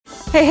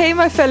Hey, hey,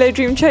 my fellow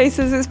dream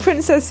chasers, it's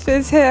Princess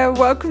Fizz here.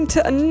 Welcome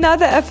to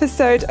another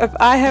episode of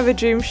I Have a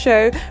Dream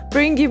Show,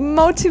 bringing you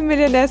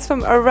multimillionaires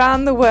from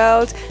around the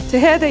world to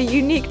hear their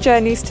unique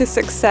journeys to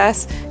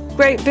success,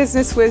 great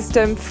business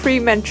wisdom, free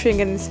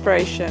mentoring and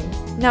inspiration.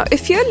 Now,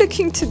 if you're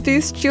looking to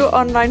boost your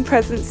online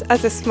presence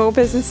as a small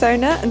business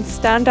owner and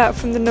stand out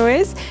from the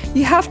noise,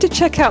 you have to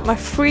check out my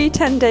free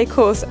 10-day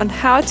course on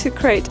how to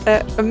create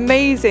an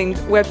amazing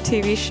web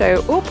TV show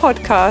or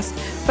podcast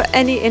for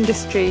any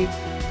industry.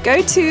 Go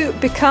to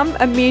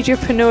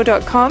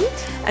becomeamediapreneur.com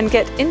and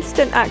get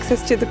instant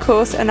access to the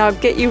course, and I'll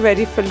get you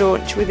ready for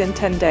launch within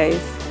 10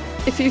 days.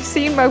 If you've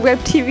seen my web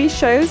TV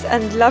shows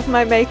and love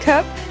my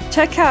makeup,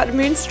 check out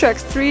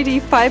Moonstruck's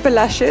 3D Fiber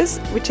Lashes,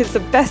 which is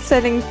the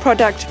best-selling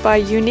product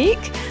by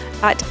Younique,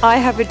 at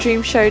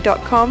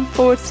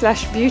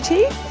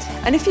ihaveadreamshow.com/beauty.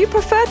 And if you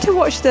prefer to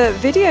watch the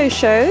video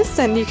shows,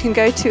 then you can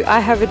go to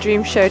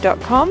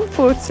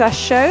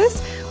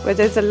ihaveadreamshow.com/shows, where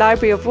there's a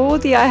library of all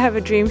the I Have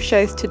a Dream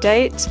shows to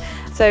date.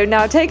 So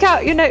now take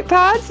out your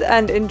notepads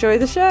and enjoy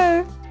the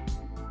show.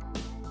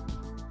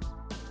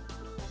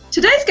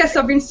 Today's guest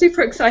I've been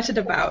super excited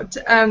about.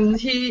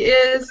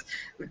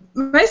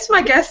 Most of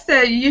my guests,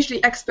 they're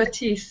usually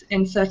expertise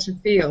in certain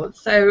fields.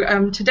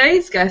 So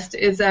today's guest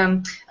is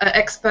an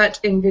expert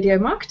in video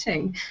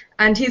marketing.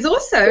 And he's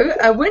also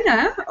a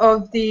winner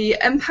of the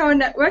Empower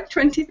Network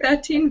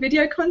 2013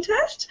 video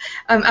contest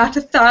out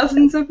of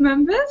thousands of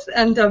members.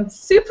 And I'm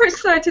super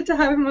excited to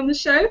have him on the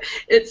show.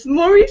 It's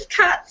Maurice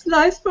Katz,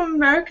 live from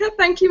America.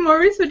 Thank you,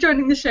 Maurice, for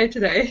joining the show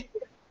today.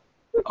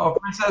 Oh,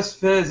 Princess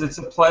Fizz, it's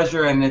a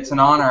pleasure and it's an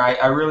honor.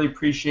 I really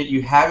appreciate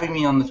you having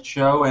me on the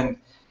show, and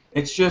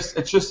it's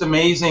just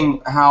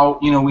amazing how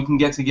we can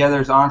get together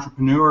as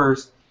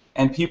entrepreneurs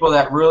and people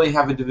that really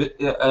have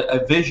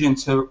a vision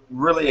to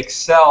really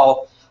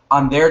excel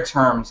on their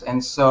terms,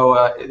 and so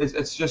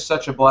it's just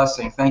such a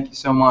blessing. Thank you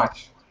so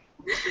much.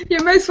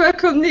 You're most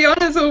welcome. The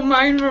honor's all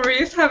mine,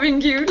 Maurice,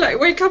 having you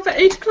wake up at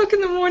 8 o'clock in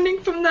the morning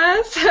from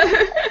there. So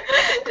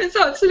it's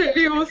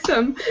absolutely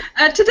awesome.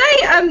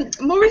 Today,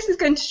 Maurice is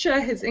going to share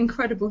his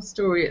incredible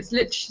story. It's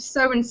literally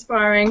so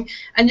inspiring,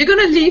 and you're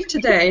going to leave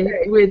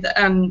today with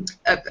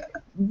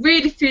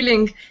really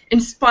feeling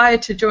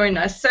inspired to join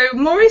us. So,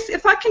 Maurice,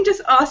 if I can just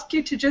ask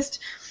you to just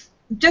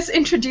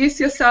introduce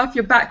yourself,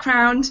 your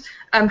background,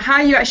 how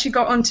you actually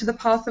got onto the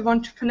path of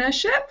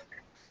entrepreneurship.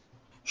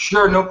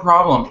 Sure, no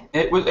problem.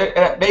 It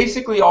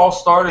basically all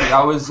started.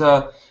 I was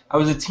a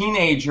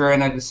teenager,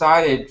 and I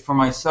decided for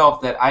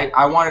myself that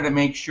I wanted to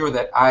make sure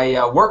that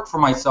I worked for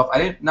myself. I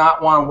did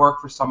not want to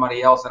work for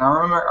somebody else. And I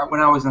remember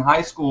when I was in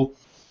high school,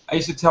 I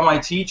used to tell my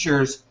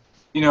teachers,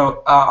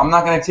 I'm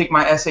not going to take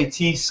my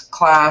SAT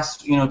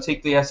class,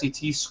 take the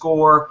SAT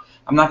score.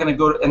 I'm not going to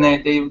go, and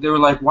they were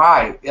like,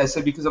 why? I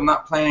said, because I'm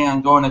not planning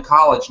on going to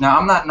college. Now,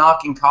 I'm not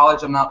knocking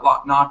college. I'm not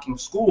knocking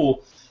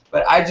school.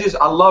 But I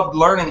loved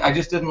learning. I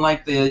just didn't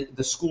like the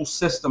school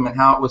system and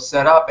how it was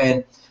set up.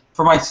 And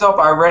for myself,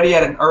 I already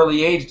at an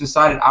early age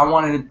decided I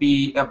wanted to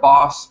be a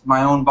boss,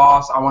 my own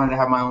boss. I wanted to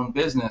have my own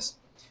business.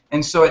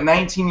 And so at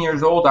 19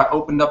 years old, I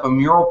opened up a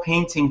mural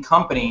painting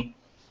company,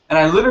 and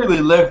I literally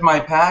lived my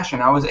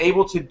passion. I was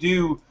able to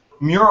do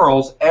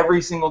murals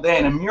every single day.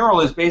 And a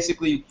mural is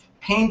basically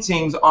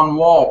paintings on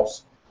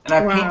walls. And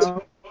I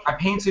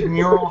painted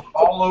murals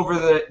all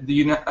over the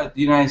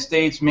United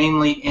States,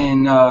 mainly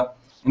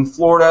in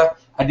Florida.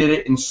 I did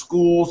it in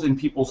schools, in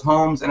people's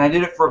homes, and I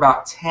did it for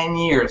about 10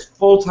 years,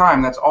 full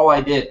time. That's all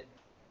I did.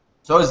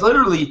 So I was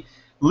literally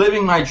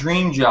living my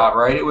dream job,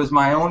 right? It was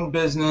my own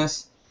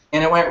business,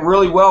 and it went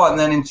really well. And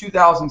then in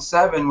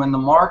 2007, when the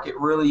market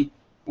really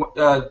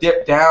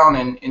dipped down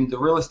in the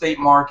real estate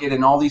market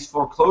and all these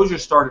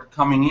foreclosures started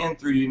coming in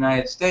through the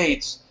United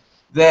States,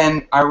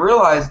 then I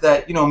realized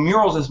that,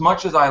 murals, as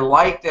much as I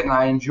liked it and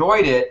I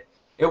enjoyed it,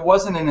 it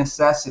wasn't a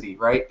necessity,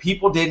 right?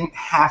 People didn't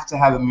have to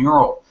have a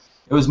mural.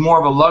 It was more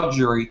of a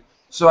luxury.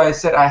 So I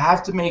said, I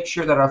have to make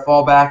sure that I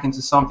fall back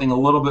into something a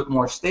little bit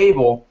more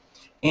stable.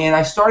 And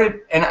I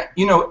started, and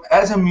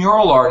as a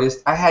mural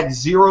artist, I had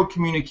zero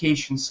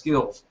communication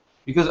skills.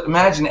 Because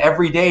imagine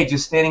every day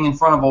just standing in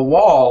front of a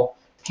wall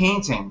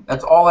painting.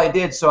 That's all I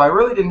did. So I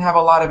really didn't have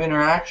a lot of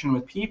interaction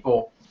with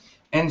people.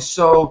 And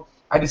so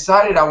I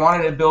decided I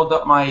wanted to build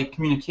up my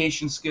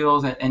communication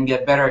skills and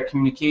get better at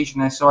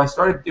communication. And so I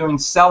started doing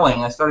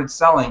selling. I started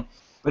selling.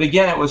 But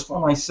again, it was for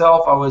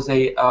myself. I was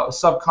a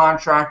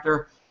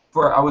subcontractor.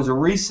 I was a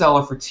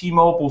reseller for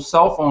T-Mobile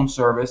cell phone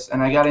service,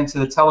 and I got into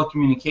the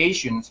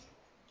telecommunications.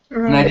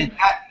 Right. And I did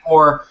that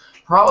for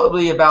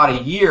probably about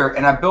a year,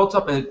 and I built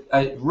up a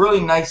really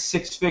nice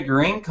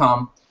six-figure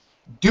income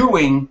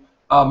doing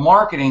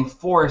marketing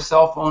for a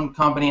cell phone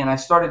company. And I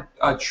started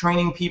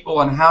training people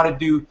on how to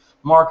do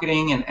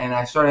marketing, and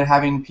I started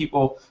having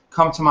people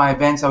come to my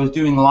events. I was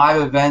doing live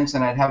events,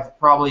 and I'd have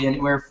probably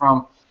anywhere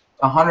from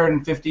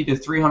 150 to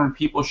 300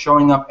 people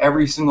showing up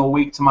every single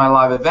week to my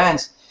live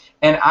events.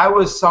 And I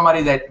was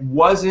somebody that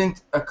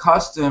wasn't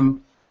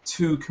accustomed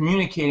to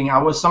communicating. I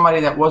was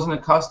somebody that wasn't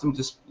accustomed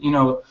to,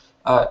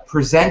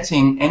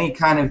 presenting any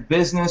kind of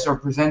business or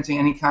presenting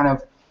any kind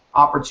of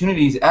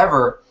opportunities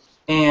ever.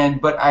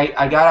 But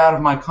I got out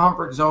of my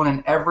comfort zone,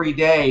 and every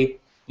day,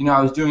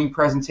 I was doing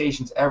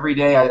presentations every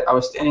day. I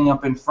was standing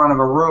up in front of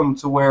a room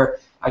to where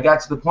I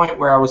got to the point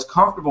where I was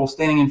comfortable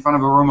standing in front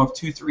of a room of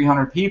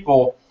 200-300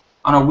 people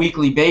on a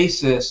weekly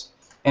basis,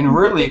 and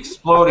really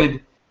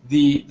exploded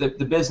the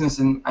business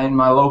in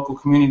my local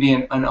community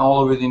and all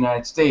over the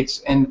United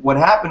States. And what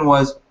happened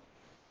was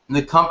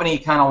the company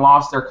kind of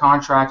lost their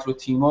contracts with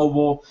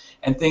T-Mobile,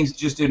 and things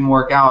just didn't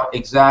work out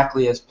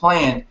exactly as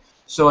planned.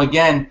 So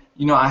again,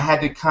 I had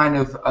to kind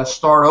of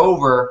start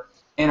over,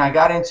 and I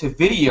got into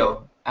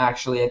video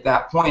actually at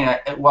that point.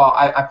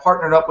 I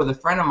partnered up with a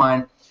friend of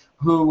mine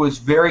who was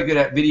very good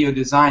at video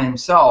design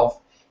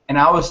himself, and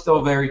I was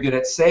still very good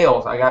at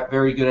sales. I got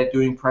very good at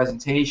doing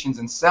presentations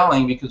and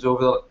selling because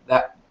over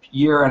that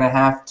year and a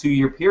half,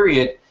 2-year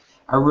period,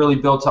 I really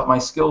built up my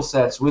skill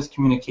sets with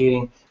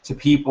communicating to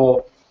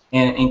people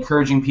and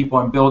encouraging people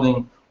and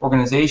building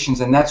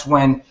organizations. And that's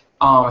when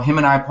him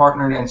and I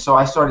partnered, and so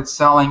I started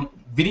selling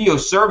video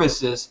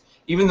services,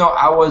 even though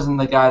I wasn't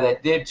the guy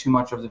that did too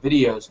much of the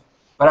videos.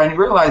 But I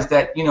realized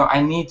that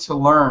I need to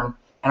learn,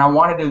 and I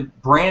wanted to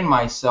brand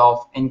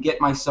myself and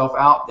get myself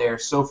out there.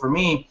 So for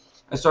me,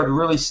 I started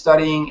really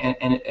studying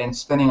and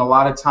spending a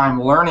lot of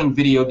time learning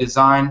video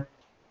design.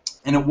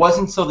 And it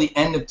wasn't until the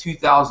end of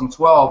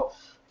 2012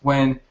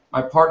 when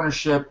my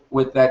partnership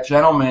with that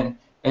gentleman,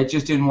 it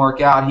just didn't work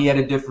out. He had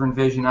a different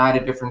vision, I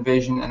had a different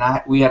vision,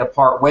 and we had to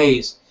part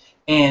ways.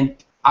 And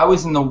I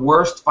was in the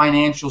worst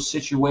financial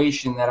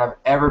situation that I've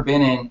ever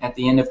been in at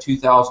the end of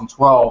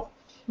 2012.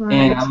 Right.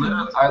 And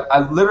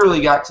I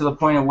literally got to the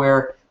point of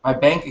where my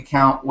bank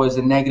account was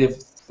a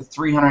negative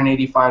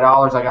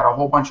 $385. I got a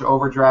whole bunch of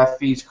overdraft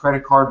fees,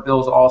 credit card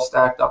bills all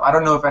stacked up. I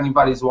don't know if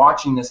anybody's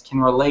watching this can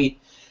relate,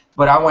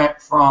 but I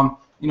went from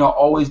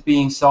always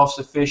being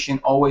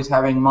self-sufficient, always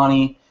having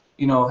money,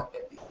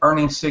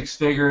 earning 6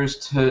 figures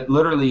to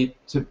literally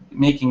to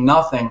making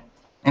nothing.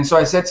 And so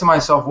I said to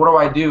myself, what do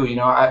I do?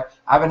 I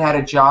haven't had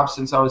a job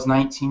since I was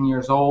 19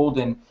 years old,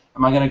 and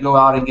am I going to go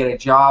out and get a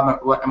job?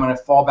 Am I going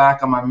to fall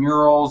back on my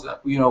murals?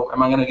 Am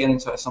I going to get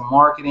into some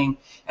marketing?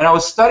 And I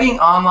was studying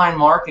online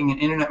marketing and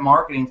internet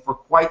marketing for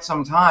quite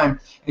some time.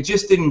 It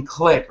just didn't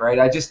click, right?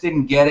 I just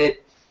didn't get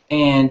it.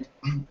 And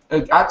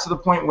it got to the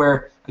point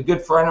where a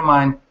good friend of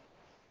mine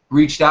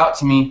reached out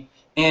to me.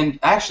 And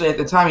actually, at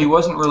the time, he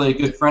wasn't really a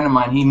good friend of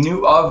mine. He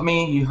knew of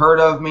me. He heard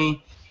of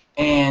me.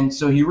 And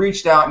so he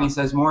reached out and he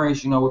says,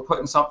 Maurice, we're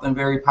putting something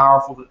very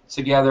powerful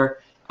together.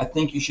 I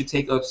think you should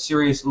take a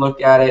serious look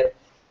at it.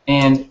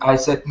 And I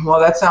said, well,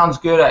 that sounds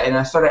good. And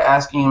I started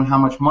asking him how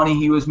much money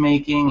he was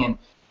making. And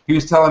he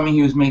was telling me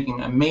he was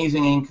making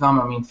amazing income.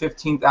 I mean,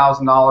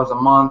 $15,000 a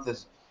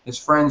month. His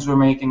friends were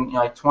making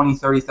like $20,000,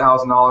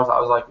 $30,000. I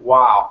was like,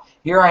 wow.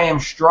 Here I am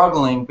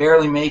struggling,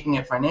 barely making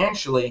it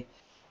financially.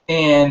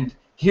 And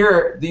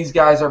here these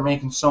guys are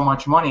making so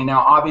much money.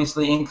 Now,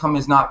 obviously, income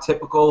is not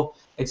typical.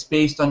 It's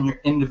based on your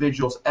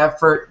individual's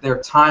effort, their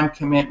time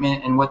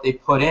commitment, and what they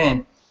put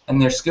in,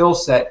 and their skill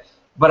set.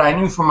 But I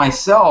knew for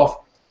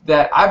myself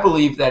that I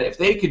believed that if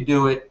they could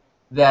do it,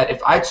 that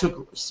if I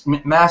took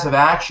massive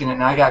action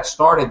and I got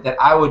started, that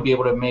I would be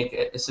able to make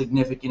a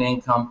significant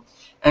income.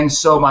 And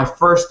so my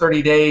first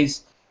 30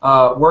 days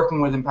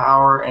working with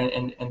Empower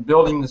and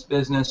building this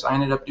business, I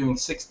ended up doing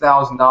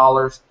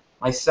 $6,000.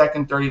 My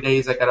second 30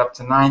 days, I got up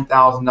to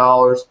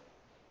 $9,000.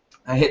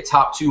 I hit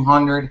top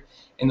 200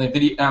 in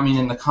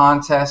the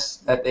contests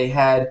that they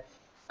had.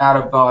 Out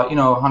of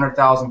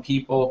 100,000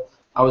 people,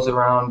 I was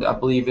around, I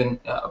believe, in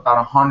about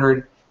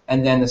 100.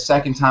 And then the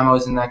second time I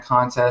was in that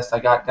contest, I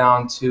got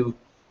down to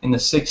in the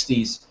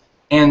 60s.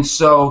 And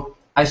so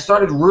I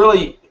started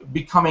really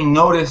becoming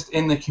noticed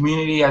in the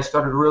community. I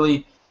started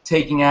really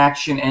taking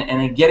action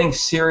and getting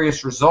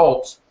serious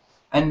results.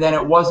 And then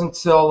it wasn't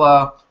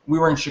until we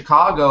were in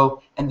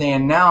Chicago and they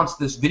announced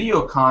this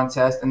video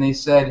contest, and they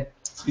said,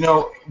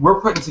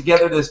 we're putting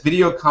together this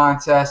video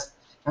contest.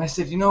 And I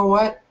said, you know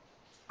what?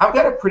 I've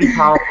got a pretty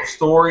powerful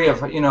story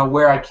of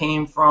where I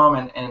came from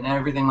and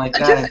everything like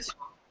that.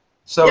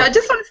 I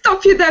just want to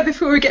stop you there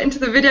before we get into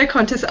the video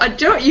contest.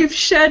 You've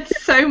shared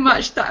so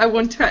much that I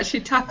want to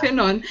actually tap in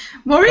on.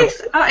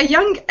 Maurice, at a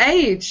young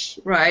age,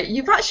 right,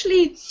 you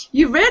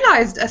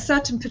realized a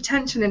certain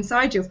potential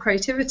inside you of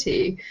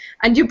creativity,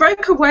 and you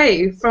broke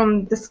away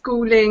from the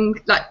schooling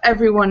like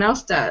everyone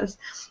else does.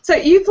 So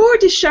you've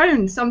already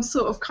shown some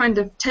sort of kind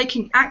of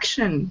taking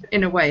action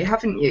in a way,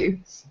 haven't you?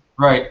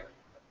 Right.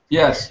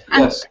 Yes.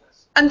 Yes.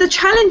 And the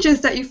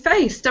challenges that you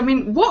faced, I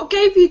mean, what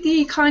gave you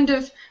the kind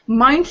of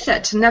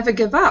mindset to never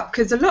give up?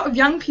 Because a lot of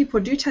young people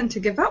do tend to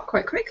give up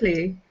quite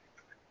quickly.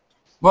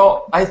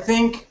 Well, I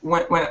think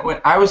when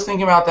I was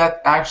thinking about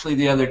that actually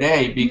the other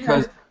day,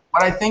 because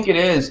what I think it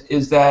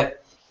is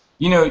that,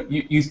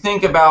 you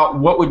think about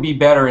what would be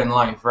better in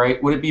life,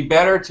 right? Would it be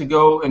better to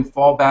go and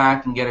fall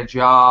back and get a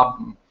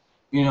job,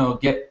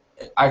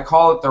 I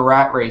call it the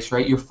rat race,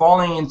 right? You're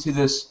falling into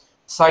this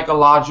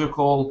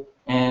psychological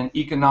and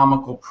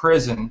economical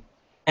prison.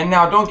 And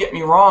now, don't get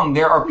me wrong,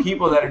 there are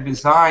people that are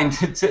designed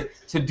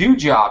to do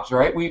jobs,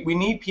 right? We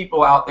need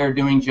people out there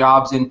doing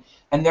jobs, and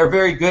they're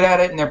very good at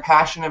it, and they're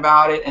passionate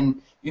about it,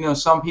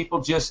 some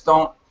people just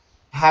don't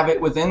have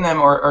it within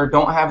them, or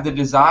don't have the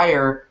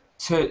desire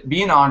to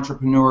be an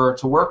entrepreneur,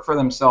 to work for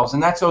themselves,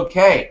 and that's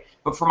okay.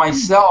 But for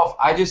myself,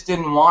 I just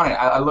didn't want it.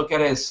 I look at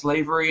it as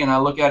slavery, and I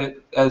look at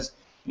it as,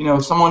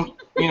 someone,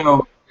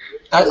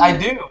 I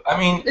do. I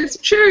mean, it's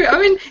true. I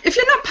mean, if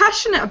you're not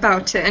passionate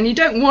about it and you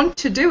don't want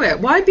to do it,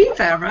 why be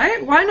there,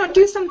 right? Why not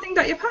do something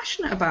that you're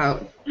passionate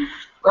about?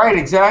 Right,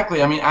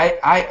 exactly. I mean,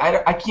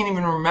 I can't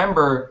even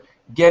remember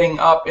getting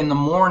up in the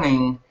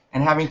morning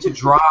and having to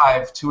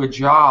drive to a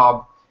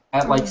job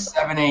at like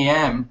 7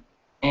 a.m.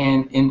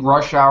 and in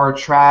rush hour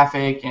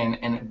traffic,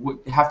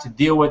 and have to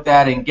deal with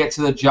that and get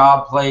to the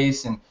job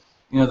place, and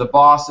the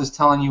boss is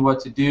telling you what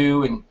to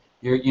do, and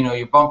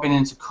you're bumping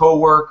into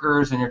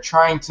coworkers, and you're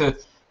trying to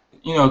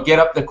get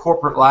up the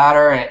corporate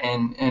ladder,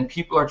 and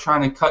people are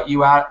trying to cut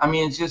you out. I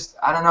mean, it's just,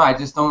 I don't know, I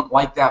just don't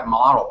like that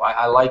model.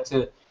 I like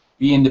to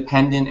be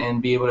independent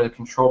and be able to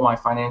control my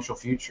financial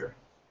future.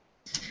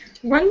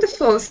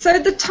 Wonderful. So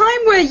the time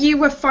where you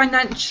were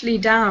financially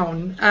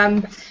down,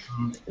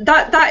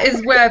 that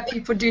is where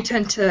people do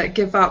tend to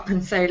give up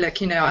and say,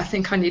 look, I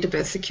think I need a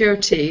bit of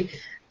security.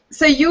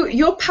 So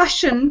your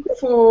passion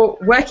for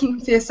working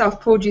for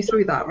yourself pulled you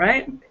through that,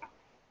 right?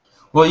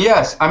 Well,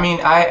 yes. I mean,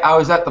 I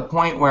was at the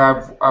point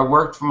where I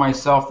worked for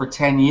myself for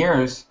 10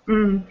 years,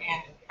 and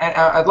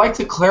I'd like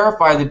to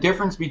clarify the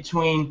difference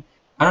between,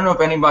 I don't know if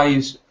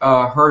anybody's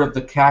heard of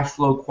the cash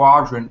flow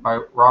quadrant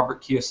by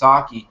Robert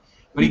Kiyosaki,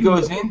 but he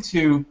goes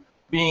into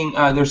being,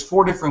 there's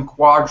 4 different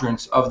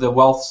quadrants of the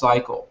wealth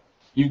cycle.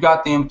 You've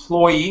got the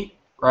employee,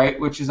 right,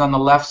 which is on the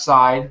left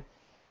side,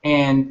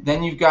 and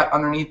then you've got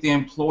underneath the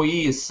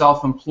employee is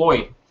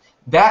self-employed.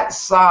 That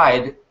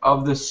side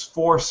of the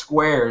 4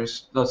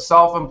 squares, the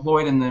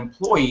self-employed and the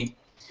employee,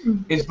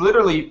 is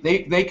literally,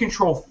 they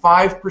control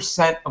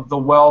 5% of the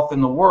wealth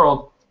in the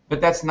world,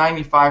 but that's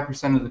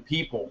 95% of the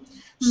people.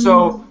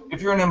 So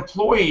if you're an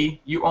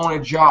employee, you own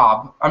a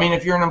job. I mean,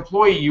 if you're an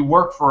employee, you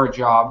work for a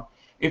job.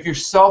 If you're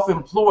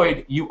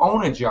self-employed, you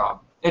own a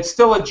job. It's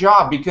still a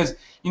job, because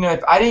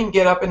if I didn't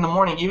get up in the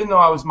morning, even though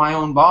I was my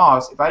own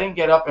boss, if I didn't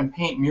get up and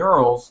paint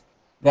murals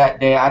that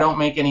day, I don't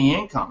make any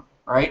income,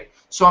 right?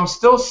 So I'm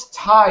still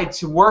tied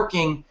to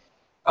working.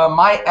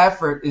 My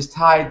effort is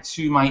tied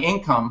to my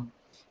income.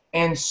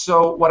 And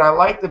so what I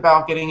liked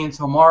about getting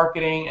into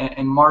marketing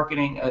and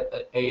marketing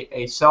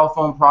a cell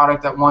phone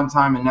product at one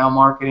time, and now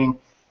marketing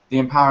the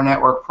Empower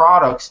Network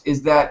products,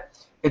 is that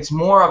it's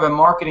more of a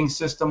marketing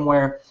system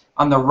where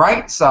on the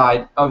right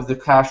side of the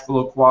cash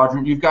flow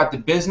quadrant, you've got the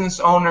business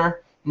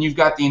owner and you've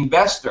got the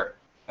investor.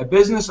 A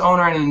business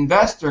owner and an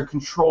investor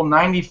control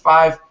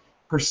 95%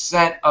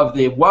 of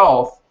the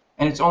wealth,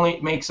 and it only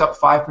makes up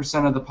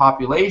 5% of the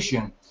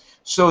population.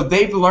 So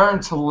they've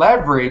learned to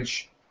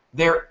leverage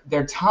their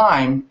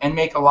time and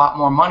make a lot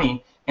more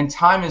money, and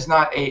time is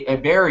not a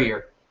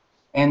barrier.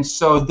 And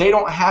so they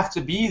don't have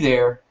to be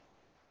there,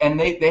 and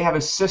they have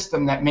a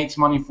system that makes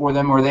money for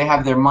them, or they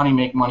have their money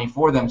make money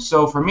for them.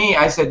 So for me,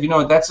 I said,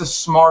 that's a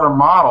smarter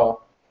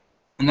model,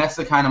 and that's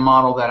the kind of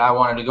model that I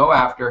wanted to go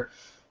after.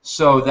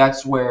 So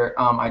that's where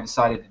I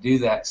decided to do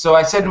that. So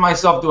I said to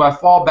myself, do I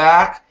fall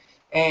back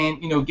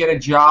and get a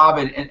job?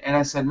 And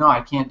I said, no,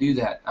 I can't do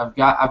that. I've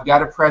got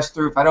to press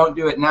through. If I don't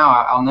do it now,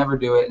 I'll never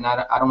do it, and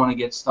I don't want to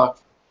get stuck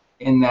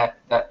in that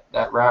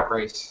rat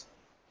race.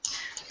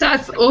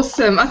 That's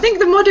awesome. I think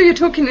the model you're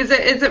talking is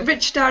it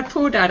Rich Dad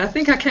Poor Dad. I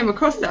think I came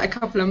across that a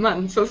couple of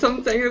months or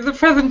something. There's a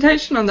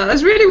presentation on that.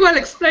 That's really well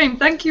explained.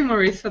 Thank you,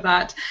 Maurice, for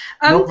that.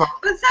 No problem.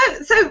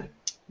 But so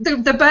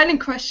the burning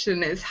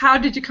question is, how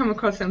did you come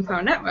across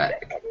Empower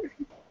Network?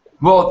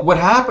 Well, what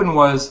happened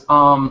was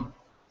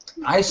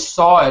I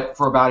saw it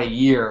for about a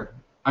year.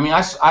 I mean,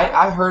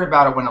 I heard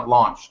about it when it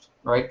launched,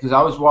 right? Because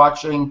I was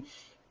watching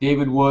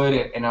David Wood,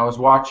 and I was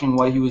watching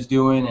what he was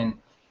doing,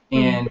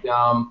 and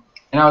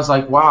I was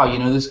like, wow,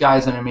 this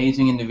guy's an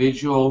amazing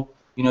individual.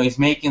 He's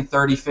making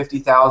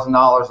 $30,000,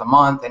 $50,000 a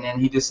month, and then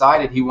he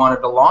decided he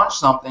wanted to launch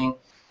something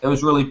that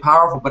was really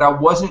powerful. But I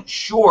wasn't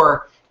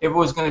sure if it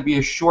was going to be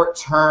a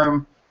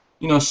short-term,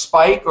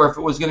 spike, or if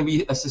it was going to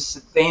be a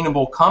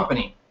sustainable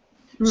company.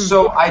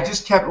 So I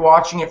just kept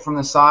watching it from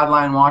the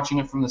sideline, and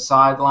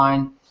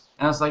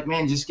I was like,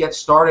 man, just get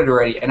started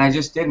already. And I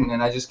just didn't,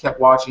 and I just kept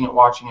watching it.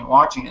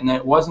 And then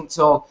it wasn't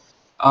until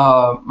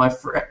my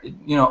friend,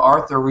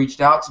 Arthur,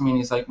 reached out to me, and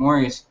he's like,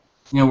 Maurice,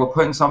 we're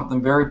putting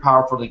something very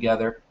powerful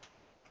together.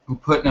 We're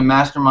putting a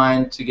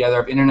mastermind together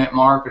of internet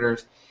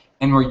marketers,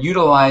 and we're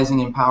utilizing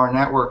Empower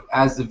Network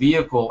as the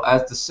vehicle,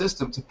 as the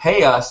system to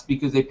pay us,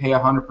 because they pay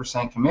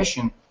 100%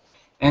 commission.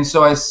 And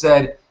so I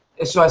said,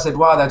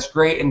 wow, that's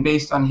great. And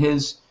based on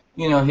his,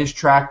 his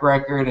track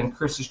record and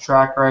Chris's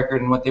track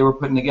record and what they were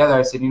putting together,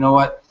 I said, you know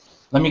what,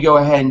 let me go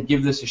ahead and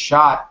give this a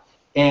shot.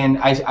 And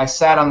I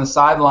sat on the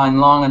sideline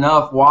long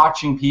enough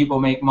watching people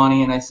make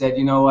money, and I said,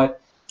 you know what,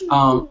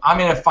 I'm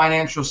in a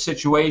financial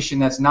situation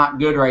that's not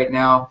good right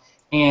now,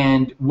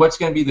 and what's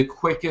going to be the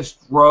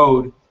quickest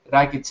road that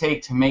I could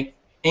take to make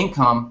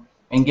income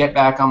and get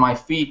back on my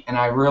feet? And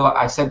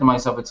I said to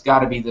myself, it's got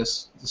to be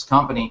this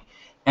company.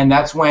 And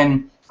that's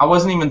when I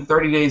wasn't even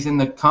 30 days in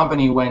the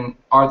company when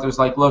Arthur's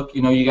like, look,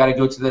 you know, you got to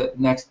go to the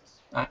next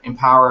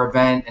Empower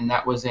event, and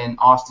that was in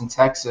Austin,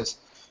 Texas.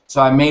 So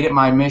I made it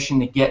my mission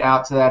to get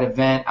out to that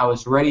event. I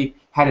was ready,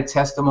 had a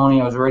testimony.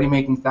 I was already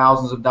making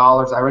thousands of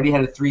dollars. I already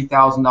had a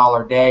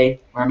 $3,000 day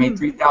where I made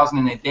 $3,000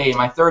 in a day. In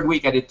my third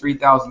week, I did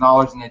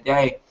 $3,000 in a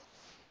day,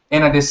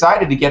 and I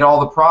decided to get all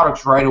the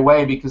products right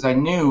away because I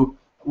knew,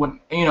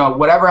 you know,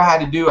 whatever I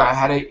had to do, I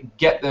had to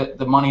get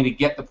the money to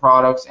get the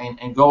products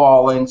and go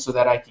all in so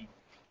that I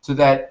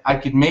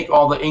could make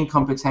all the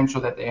income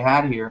potential that they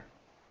had here.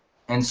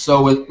 And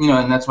so, you know,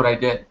 and that's what I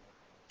did.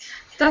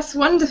 That's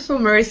wonderful,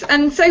 Maurice.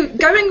 And so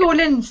going all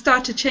in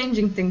started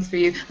changing things for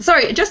you.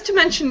 Sorry, just to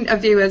mention,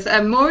 viewers,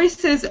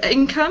 Maurice's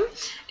income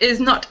is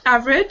not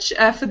average.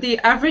 For the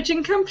average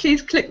income,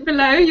 please click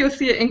below. You'll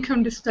see an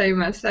income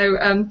disclaimer.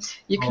 So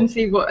you can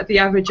see what the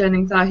average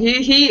earnings are.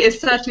 He is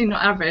certainly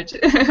not average.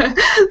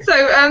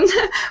 So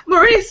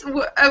Maurice,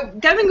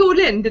 going all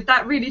in, did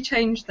that really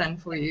change then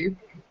for you?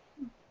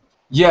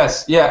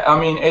 Yes, yeah. I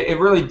mean, it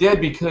really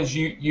did, because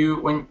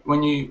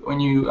when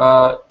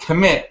you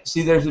commit.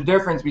 See, there's a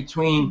difference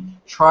between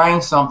trying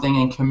something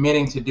and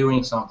committing to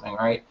doing something,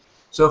 right?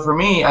 So for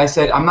me, I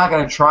said, I'm not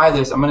going to try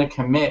this. I'm going to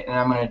commit, and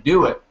I'm going to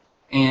do it.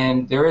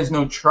 And there is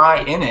no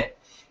try in it.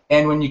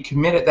 And when you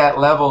commit at that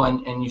level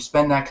and you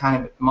spend that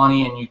kind of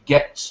money and you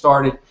get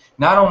started,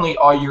 not only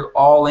are you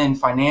all in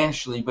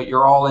financially, but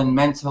you're all in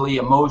mentally,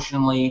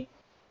 emotionally,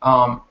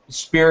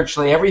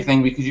 spiritually,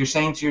 everything, because you're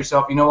saying to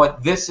yourself, you know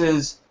what, this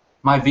is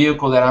my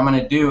vehicle that I'm going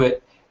to do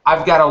it.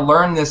 I've got to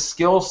learn this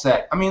skill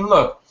set. I mean,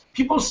 look,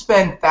 people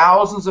spend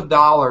thousands of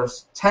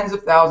dollars, tens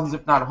of thousands,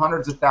 if not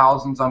hundreds of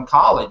thousands, on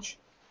college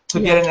to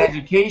get an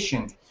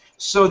education.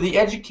 So the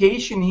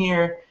education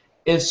here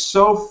is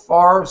so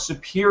far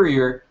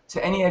superior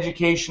to any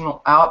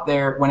educational out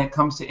there when it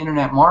comes to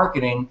internet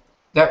marketing,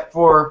 that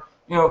for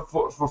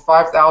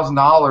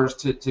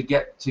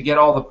 $5,000 to get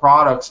all the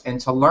products and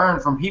to learn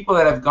from people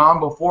that have gone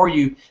before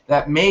you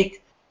that make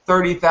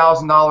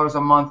 $30,000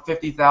 a month,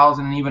 $50,000,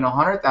 and even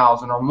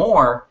 $100,000 or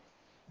more,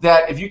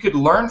 that if you could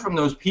learn from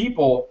those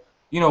people,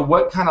 you know,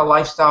 what kind of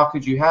lifestyle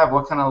could you have?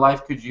 What kind of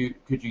life could you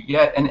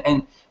get?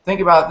 And think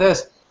about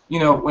this, you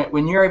know,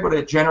 when you're able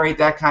to generate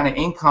that kind of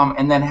income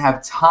and then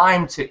have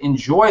time to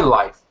enjoy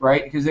life,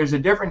 right? Because there's a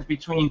difference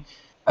between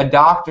a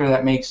doctor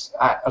that makes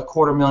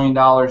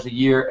 $250,000 a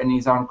year and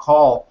he's on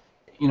call,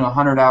 you know,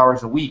 100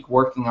 hours a week,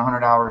 working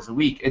 100 hours a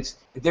week.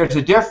 There's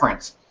a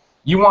difference.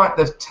 You want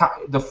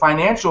the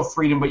financial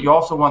freedom, but you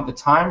also want the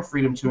time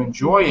freedom to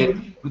enjoy it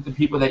with the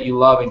people that you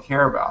love and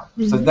care about.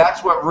 So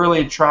that's what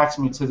really attracts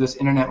me to this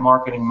internet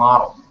marketing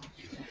model.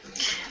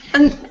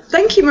 And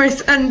thank you,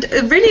 Maurice. And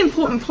a really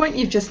important point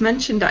you've just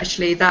mentioned,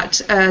 actually,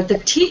 that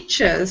the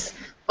teachers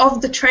of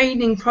the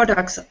training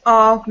products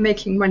are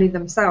making money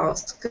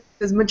themselves.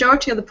 Because the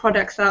majority of the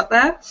products out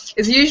there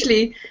is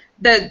usually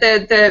they're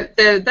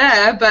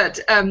there,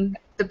 but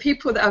the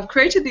people that have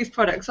created these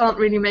products aren't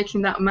really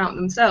making that amount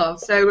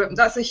themselves. So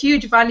that's a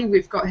huge value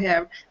we've got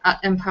here at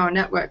Empower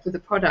Network with the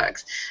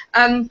products.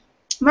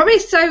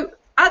 Maurice, so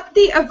at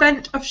the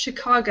event of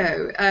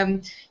Chicago,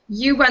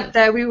 you went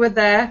there, we were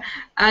there,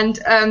 and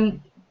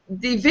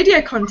the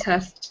video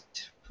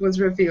contest was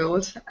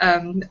revealed.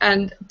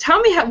 And tell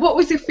me, what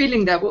was your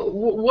feeling there?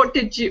 What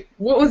did you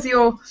want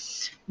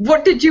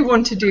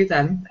to do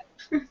then?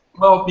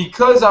 Well,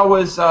 because I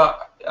was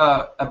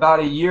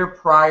about a year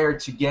prior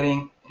to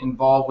getting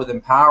involved with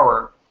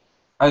Empower,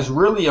 I was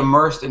really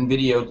immersed in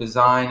video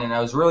design, and I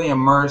was really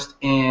immersed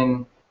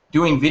in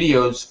doing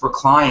videos for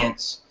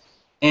clients.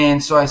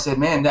 And so I said,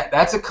 man,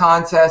 that's a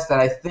contest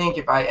that I think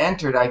if I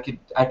entered, I could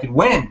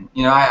win.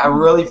 You know, I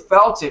really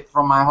felt it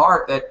from my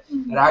heart that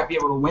I'd be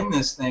able to win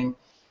this thing.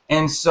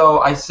 And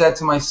so I said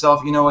to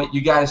myself, you know what,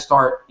 you got to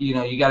start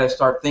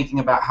thinking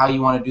about how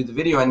you want to do the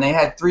video. And they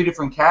had 3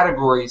 different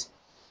categories.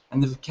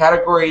 And the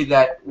category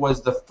that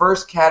was the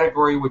first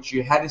category, which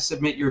you had to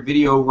submit your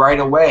video right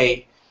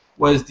away,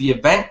 was the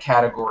event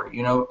category.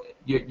 You know,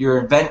 your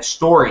event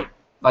story,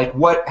 like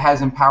what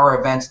has Empower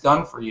Events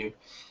done for you.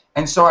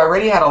 And so I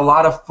already had a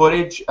lot of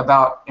footage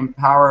about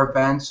Empower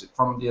Events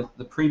from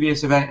the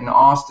previous event in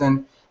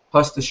Austin,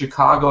 plus the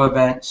Chicago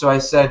event. So I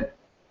said,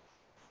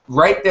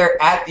 right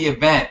there at the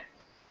event,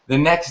 the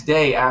next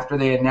day after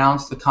they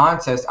announced the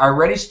contest, I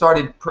already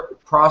started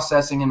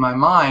processing in my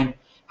mind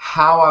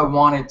how I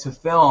wanted to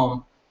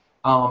film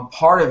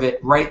part of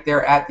it right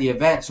there at the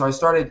event. So I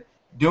started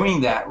doing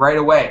that right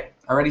away.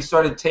 I already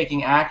started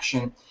taking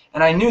action,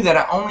 and I knew that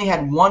I only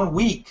had 1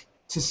 week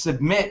to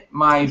submit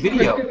my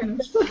video.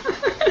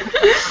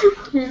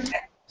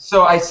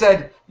 So I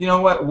said, you know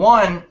what,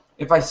 one,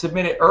 if I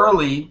submit it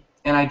early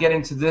and I get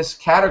into this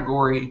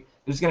category,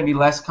 there's going to be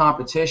less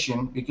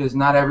competition, because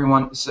not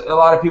everyone, a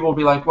lot of people will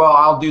be like, well,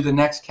 I'll do the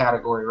next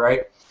category,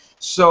 right?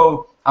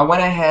 So I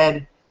went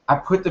ahead, I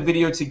put the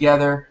video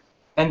together,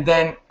 and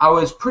then I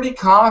was pretty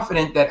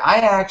confident that I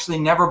actually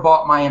never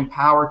bought my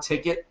Empower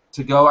ticket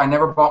to go. I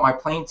never bought my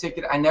plane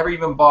ticket. I never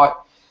even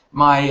bought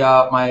my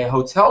my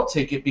hotel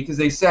ticket, because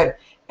they said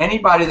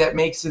anybody that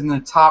makes it in the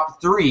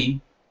top 3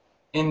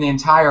 in the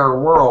entire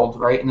world,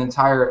 right? In the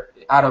entire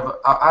out of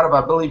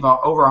I believe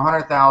over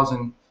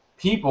 100,000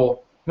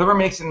 people, whoever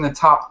makes it in the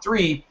top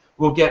 3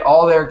 will get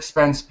all their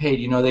expense paid.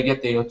 You know, they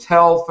get the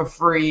hotel for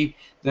free,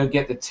 they'll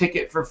get the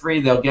ticket for free,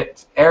 they'll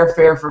get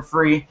airfare for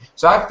free.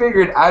 So I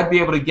figured I'd be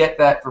able to get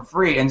that for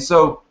free, and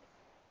so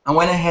I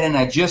went ahead and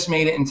I just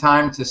made it in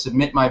time to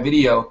submit my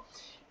video,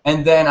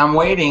 and then I'm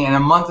waiting, and a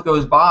month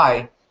goes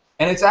by,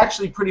 and it's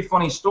actually a pretty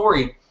funny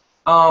story.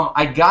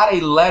 I got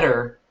a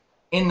letter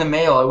in the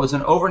mail. It was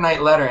an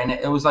overnight letter, and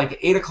it was like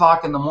 8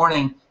 o'clock in the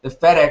morning. The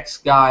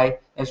FedEx guy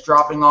that's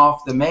dropping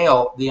off the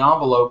mail, the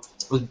envelope,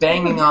 was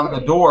banging on the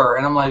door,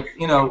 and I'm like,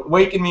 you know,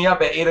 waking me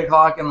up at 8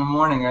 o'clock in the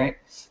morning, right?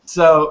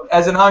 So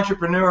as an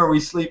entrepreneur, we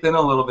sleep in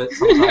a little bit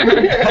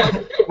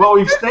sometimes. Well,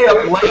 we stay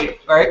up late,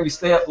 right? We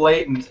stay up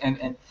late,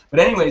 but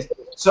anyways,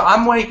 so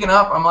I'm waking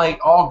up. I'm like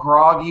all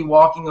groggy,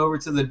 walking over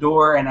to the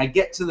door, and I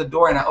get to the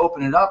door and I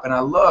open it up and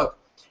I look,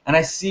 and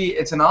I see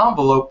it's an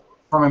envelope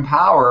from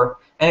Empower,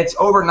 and it's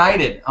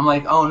overnighted. I'm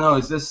like, oh no,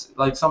 is this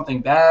like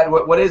something bad?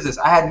 What is this?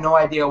 I had no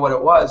idea what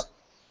it was.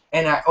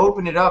 And I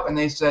opened it up, and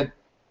they said,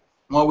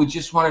 well, we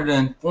just wanted to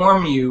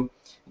inform you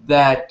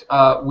that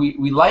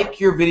we like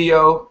your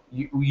video.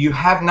 You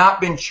have not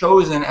been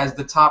chosen as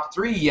the top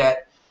 3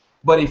 yet,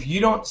 but if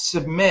you don't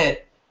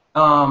submit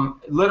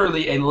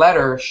literally a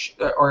letter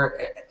or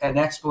an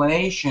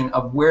explanation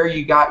of where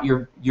you got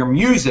your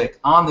music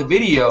on the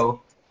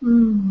video,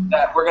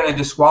 that we're going to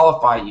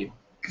disqualify you.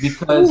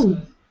 Because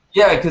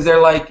yeah, because they're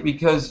like,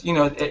 because you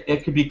know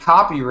it could be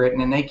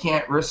copywritten, and they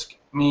can't risk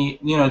me,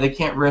 you know, they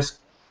can't risk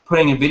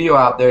putting a video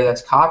out there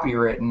that's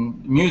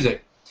copywritten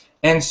music.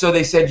 And so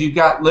they said you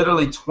got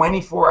literally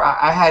 24.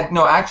 I had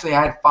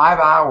 5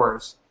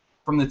 hours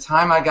from the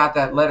time I got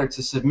that letter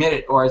to submit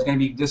it, or I was going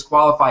to be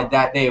disqualified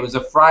that day. It was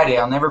a Friday.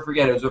 I'll never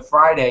forget. It was a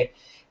Friday,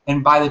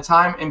 and by the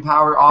time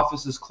Empower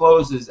offices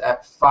closes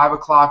at 5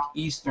 o'clock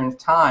Eastern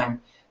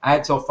time, I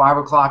had till 5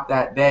 o'clock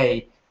that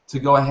day to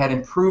go ahead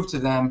and prove to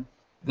them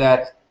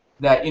that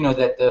you know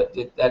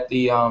that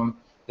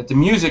the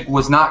music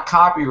was not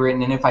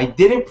copywritten, and if I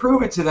didn't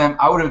prove it to them,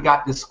 I would have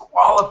got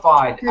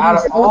disqualified. Goodness,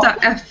 out of all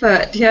that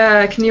effort,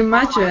 yeah, can you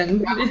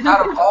imagine?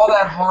 Out of all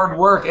that hard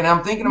work, and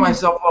I'm thinking to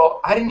myself,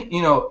 well, I didn't,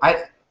 you know,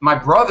 my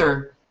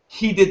brother,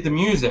 he did the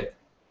music.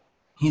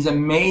 He's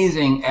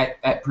amazing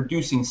at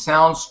producing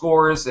sound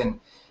scores, and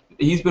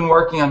he's been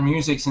working on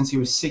music since he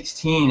was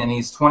 16, and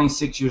he's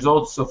 26 years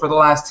old. So for the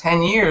last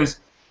 10 years,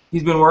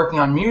 he's been working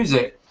on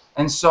music.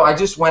 And so I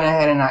just went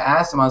ahead and I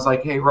asked him, I was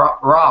like, hey,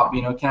 Rob,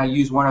 you know, can I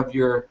use one of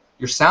your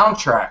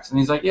soundtracks? And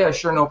he's like, yeah,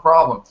 sure, no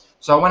problem.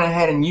 So I went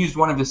ahead and used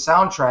one of his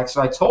soundtracks.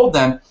 So I told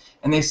them,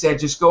 and they said,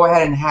 just go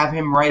ahead and have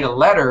him write a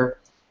letter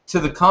to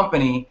the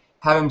company,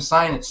 have him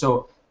sign it.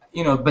 So,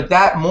 you know, but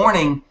that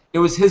morning, it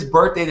was his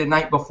birthday the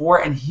night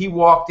before, and he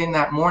walked in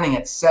that morning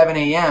at 7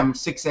 a.m.,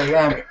 6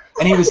 a.m.,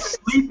 and he was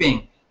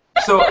sleeping.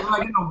 So am I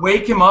going to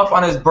wake him up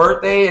on his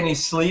birthday and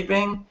he's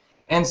sleeping?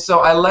 And so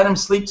I let him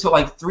sleep till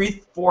like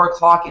 3, 4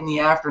 o'clock in the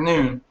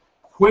afternoon,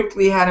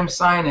 quickly had him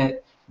sign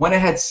it, went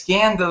ahead,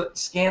 scanned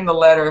the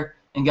letter,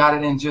 and got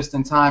it in just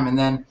in time. And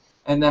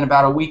then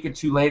about a week or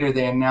 2 later,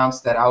 they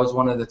announced that I was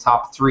one of the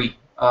top three.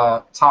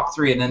 And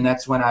then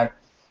that's when I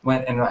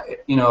went and,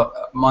 you know,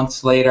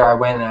 months later, I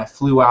went and I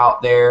flew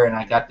out there, and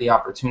I got the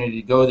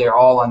opportunity to go there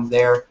all on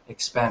their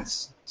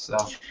expense. So.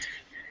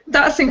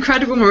 That's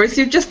incredible, Maurice.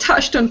 You've just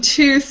touched on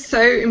 2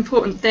 so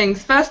important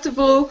things. First of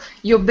all,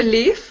 your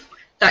belief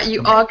that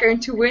you are going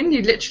to win.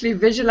 You literally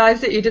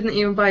visualized it. You didn't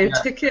even buy a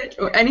ticket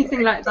or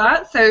anything like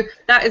that. So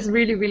that is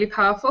really, really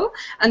powerful.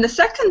 And the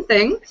second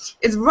thing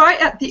is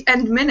right at the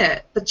end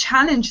minute, the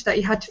challenge that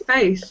you had to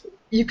face.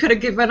 You could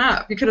have given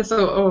up. You could have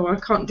thought, oh, I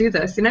can't do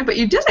this, you know, but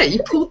you did it. You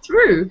pulled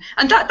through.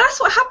 And that's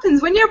what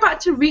happens when you're about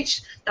to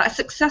reach that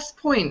success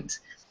point.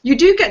 You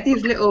do get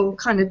these little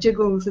kind of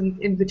jiggles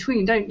in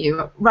between, don't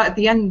you, right at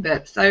the end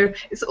bit. So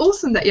it's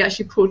awesome that you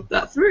actually pulled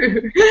that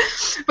through.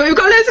 But we've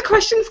got loads of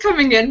questions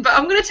coming in, but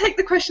I'm going to take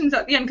the questions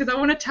at the end because I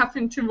want to tap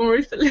into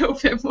Maurice a little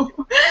bit more.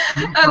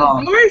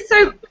 Maurice,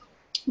 so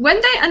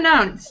when they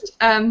announced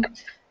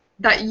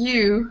that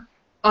you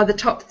are the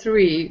top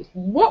 3,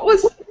 what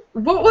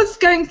was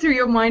going through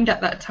your mind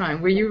at that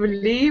time? Were you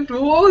relieved?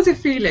 What was your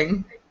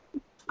feeling?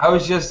 I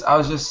was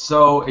just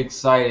so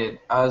excited.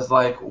 I was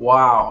like,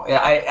 wow. It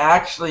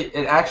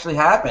actually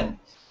happened,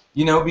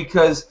 you know,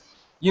 because,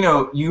 you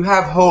know, you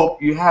have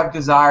hope, you have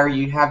desire,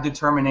 you have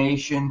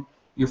determination,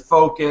 you're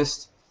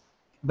focused,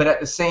 but at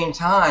the same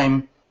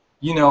time,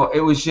 you know,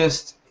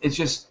 it's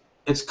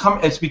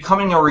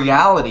becoming a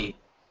reality.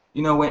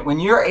 You know, when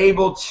you're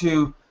able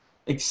to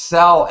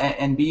excel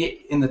and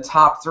be in the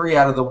top 3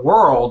 out of the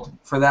world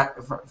for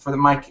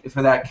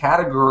that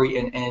category,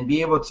 and be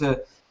able to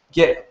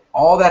get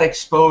all that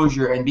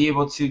exposure and be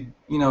able to,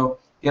 you know,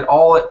 get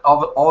all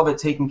of it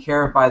taken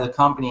care of by the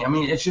company. I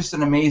mean, it's just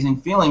an amazing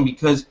feeling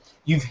because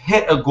you've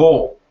hit a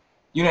goal.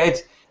 You know,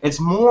 it's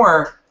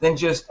more than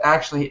just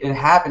actually it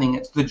happening.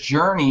 It's the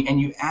journey,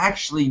 and you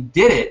actually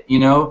did it. You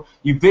know,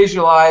 you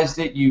visualized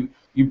it. You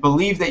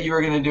believed that you were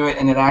going to do it,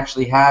 and it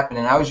actually happened.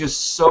 And I was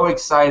just so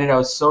excited. I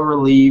was so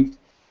relieved.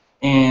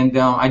 and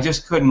I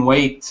just couldn't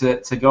wait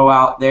to go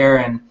out there,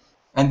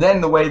 and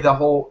then the way the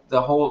whole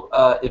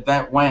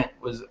event went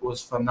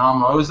was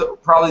phenomenal. It was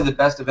probably the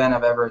best event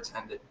I've ever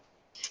attended.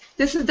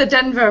 This is the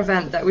Denver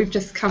event that we've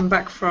just come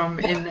back from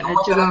in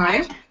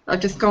July. I've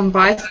just gone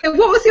by. So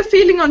what was your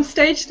feeling on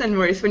stage then,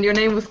 Maurice, when your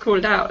name was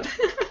called out?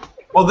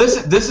 Well,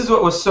 this is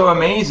what was so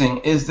amazing,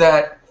 is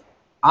that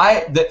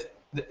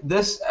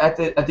this at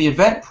the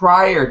event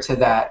prior to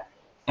that,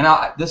 and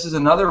this is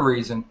another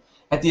reason.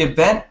 At the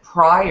event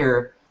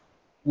prior,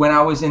 when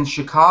I was in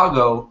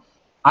Chicago,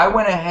 I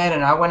went ahead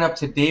and I went up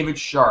to David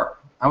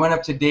Sharp. I went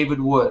up to David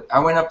Wood. I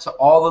went up to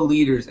all the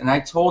leaders, and I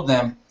told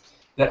them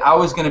that I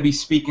was going to be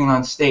speaking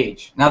on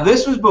stage. Now,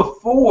 this was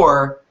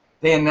before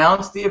they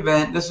announced the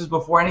event. This was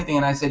before anything,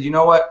 and I said, you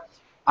know what?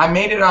 I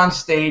made it on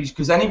stage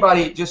because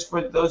anybody, just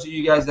for those of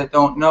you guys that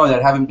don't know,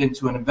 that haven't been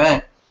to an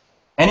event,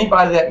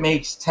 anybody that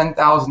makes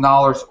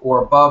 $10,000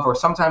 or above, or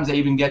sometimes they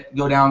even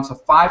go down to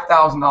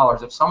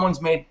 $5,000. If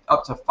someone's made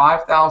up to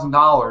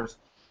 $5,000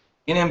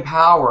 in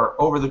Empower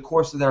over the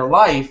course of their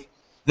life,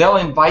 they'll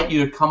invite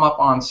you to come up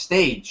on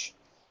stage.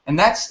 And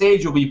that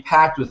stage will be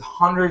packed with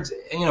hundreds,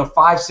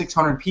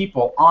 500-600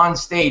 people on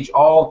stage,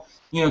 all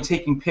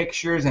taking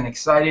pictures and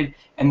excited,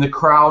 and the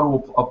crowd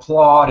will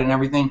applaud and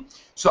everything.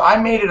 So I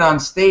made it on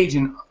stage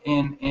in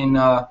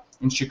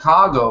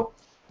Chicago,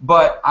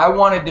 but I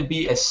wanted to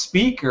be a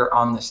speaker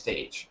on the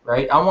stage,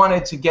 right? I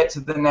wanted to get to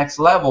the next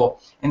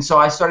level, and so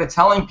I started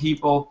telling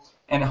people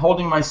and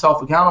holding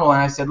myself accountable,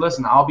 and I said,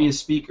 listen, I'll be a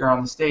speaker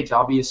on the stage.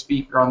 I'll be a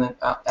speaker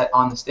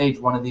on the stage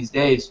one of these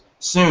days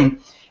soon.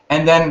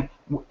 And then,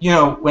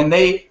 when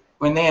they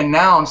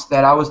announced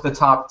that I was the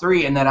top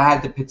 3 and that I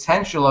had the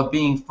potential of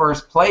being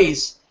first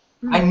place,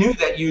 I knew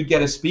that you'd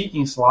get a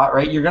speaking slot,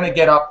 right? You're going to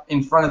get up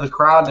in front of the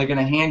crowd. They're going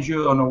to hand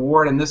you an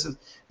award, and this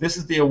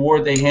is the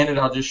award they handed.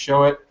 I'll just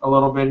show it a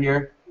little bit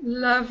here.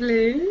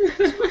 Lovely.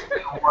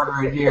 The award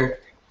right here,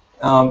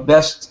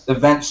 best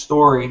event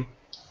story,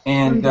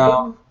 and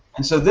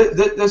so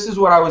this is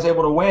what I was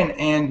able to win.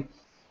 And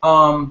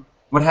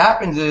what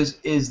happens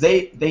is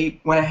they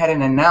went ahead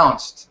and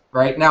announced.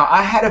 Right now,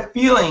 I had a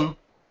feeling,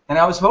 and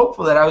I was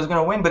hopeful that I was going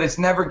to win, but it's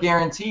never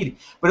guaranteed.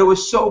 But it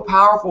was so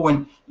powerful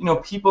when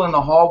people in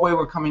the hallway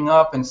were coming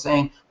up and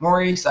saying,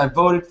 "Maurice, I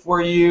voted for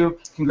you.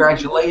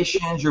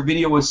 Congratulations! Your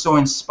video was so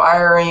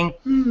inspiring."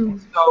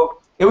 So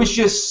it was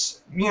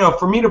just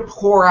for me to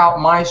pour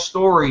out my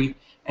story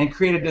and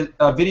create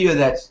a video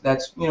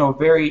that's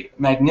very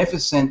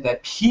magnificent, that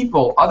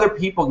other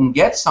people can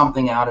get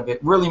something out of it,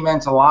 really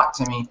meant a lot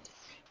to me.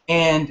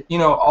 And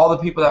all the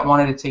people that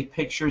wanted to take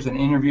pictures and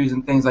interviews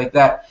and things like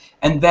that.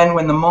 And then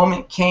when the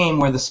moment came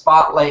where the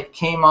spotlight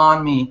came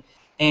on me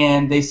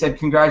and they said,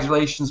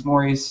 congratulations,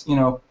 Maurice,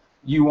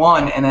 you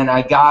won. And then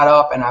I got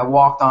up and I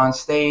walked on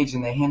stage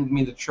and they handed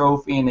me the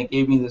trophy and they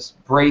gave me this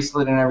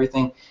bracelet and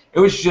everything.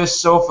 It was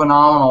just so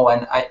phenomenal.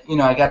 And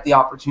I got the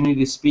opportunity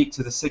to speak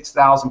to the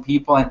 6,000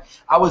 people, and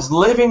I was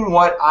living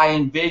what I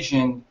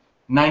envisioned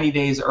 90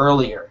 days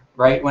earlier.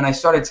 Right, when I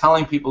started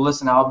telling people,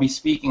 listen, I'll be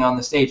speaking on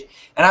the stage,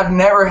 and I've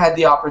never had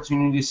the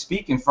opportunity to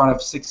speak in front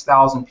of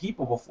 6,000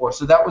 people before.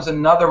 So that was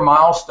another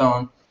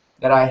milestone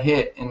that I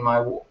hit in my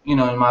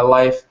in my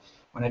life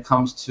when it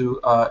comes to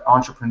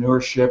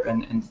entrepreneurship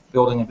and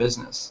building a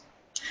business.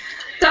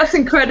 That's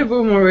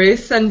incredible,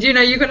 Maurice, and you're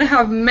going to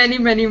have many,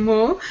 many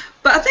more.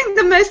 But I think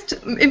the most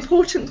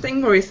important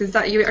thing, Maurice, is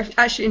that you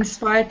actually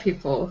inspired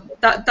people.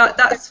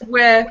 That's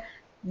where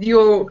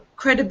your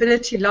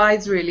credibility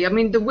lies, really. I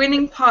mean, the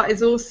winning part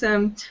is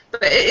awesome,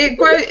 but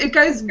it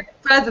goes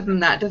further than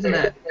that, doesn't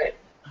it?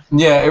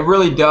 Yeah, it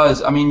really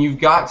does. I mean, you've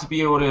got to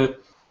be able to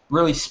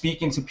really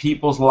speak into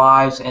people's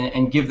lives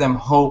and give them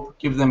hope,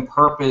 give them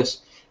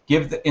purpose,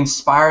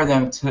 inspire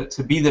them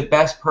to be the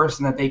best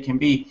person that they can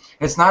be.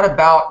 It's not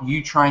about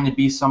you trying to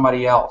be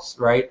somebody else,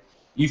 right?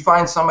 You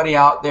find somebody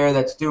out there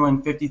that's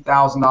doing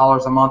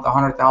 $50,000 a month,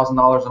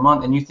 $100,000 a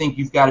month, and you think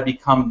you've got to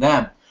become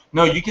them.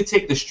 No, you could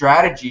take the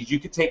strategies, you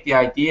could take the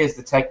ideas,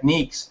 the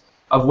techniques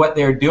of what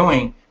they're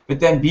doing,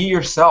 but then be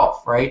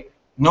yourself, right?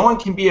 No one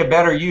can be a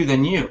better you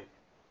than you.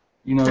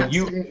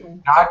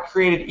 God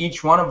created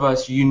each one of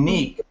us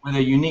unique, with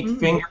a unique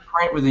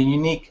fingerprint, with a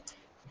unique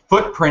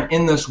footprint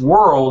in this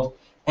world,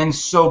 and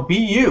so be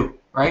you,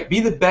 right? Be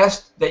the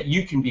best that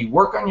you can be.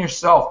 Work on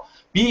yourself.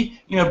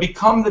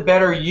 Become the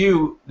better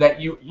you that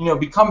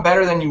become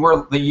better than you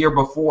were the year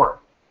before.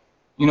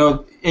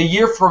 A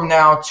year from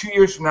now, 2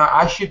 years from now,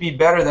 I should be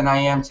better than I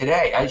am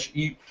today.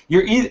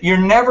 You're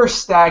never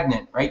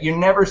stagnant, right? You're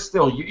never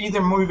still. You're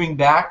either moving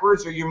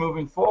backwards or you're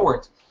moving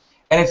forwards.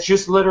 And it's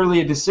just literally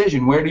a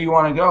decision. Where do you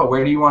want to go?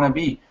 Where do you want to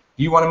be?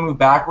 Do you want to move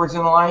backwards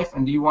in life,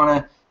 and do you want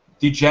to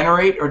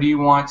degenerate, or do you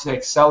want to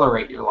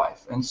accelerate your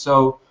life? And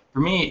so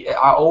for me,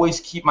 I always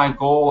keep my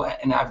goal,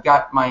 and I've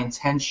got my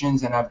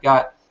intentions, and I've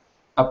got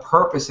a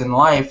purpose in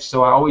life,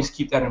 so I always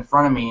keep that in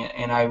front of me.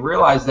 And I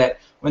realize that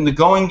when the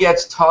going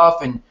gets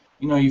tough and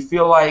you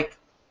feel like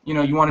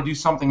you want to do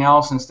something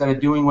else instead of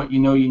doing what you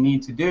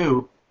need to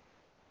do,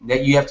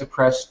 that you have to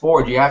press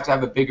forward. You have to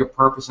have a bigger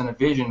purpose and a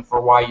vision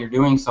for why you're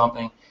doing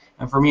something.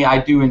 And for me, I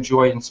do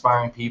enjoy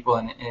inspiring people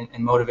and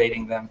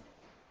motivating them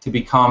to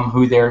become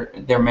who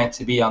they're meant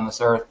to be on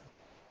this earth.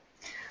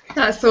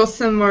 That's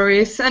awesome,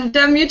 Maurice. And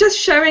you're just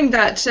showing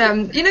that,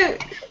 you know,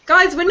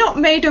 guys, we're not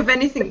made of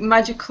anything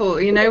magical.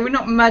 You know, we're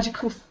not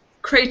magical,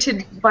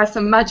 created by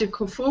some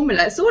magical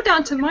formula. It's all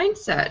down to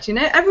mindset. You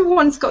know,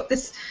 everyone's got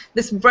this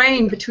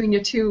brain between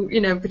your two, you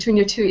know, between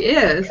your two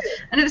ears,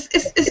 and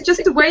it's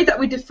just the way that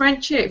we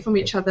differentiate from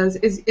each other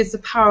is the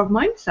power of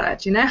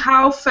mindset. You know,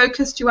 how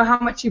focused you are, how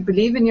much you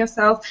believe in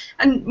yourself,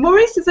 and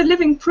Maurice is a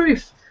living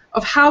proof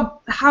of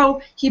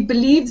how he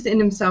believes in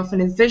himself and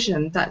his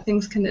vision that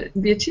things can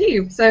be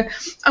achieved. So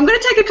I'm going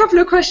to take a couple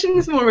of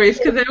questions, Maurice,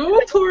 because they're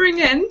all pouring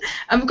in.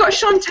 We've got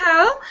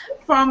Chantal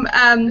from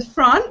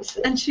France,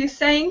 and she's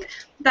saying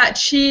that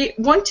she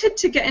wanted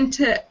to get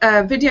into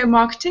video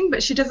marketing,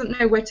 but she doesn't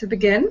know where to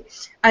begin.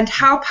 And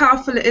how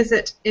powerful is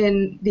it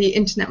in the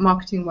internet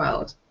marketing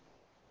world?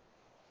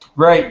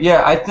 Right,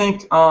 yeah, I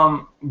think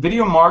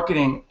video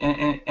marketing,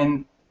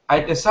 and I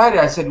decided,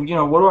 I said, you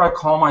know, what do I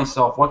call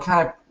myself? What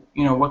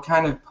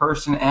kind of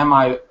person am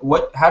I?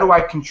 How do I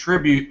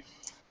contribute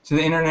to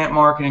the internet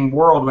marketing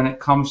world when it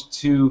comes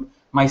to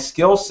my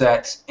skill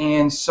sets?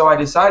 And so I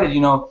decided,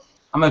 you know,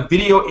 I'm a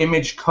video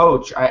image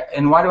coach.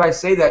 And why do I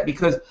say that?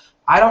 Because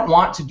I don't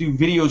want to do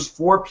videos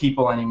for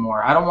people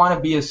anymore. I don't want to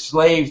be a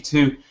slave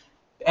to,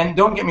 and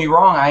don't get me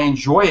wrong, I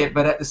enjoy it,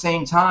 but at the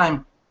same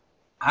time,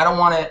 I don't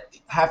want to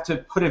have to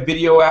put a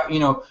video out, you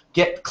know,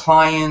 get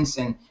clients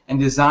and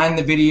design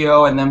the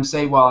video and them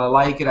say, well, I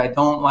like it, I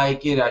don't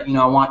like it, you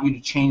know, I want you to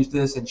change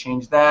this and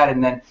change that,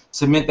 and then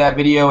submit that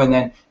video and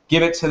then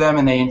give it to them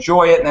and they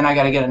enjoy it, and then I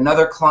got to get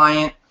another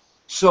client.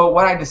 So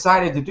what I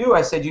decided to do,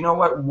 I said, you know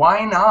what,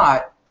 why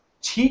not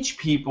teach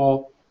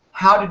people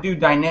how to do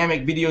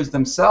dynamic videos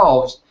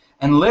themselves,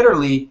 and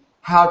literally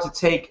how to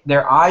take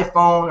their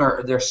iPhone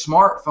or their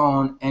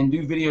smartphone and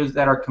do videos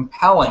that are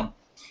compelling.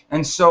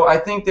 And so I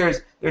think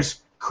there's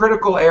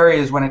critical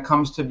areas when it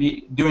comes to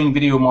doing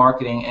video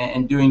marketing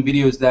and doing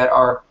videos that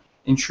are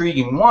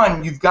intriguing.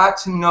 One, you've got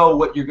to know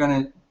what you're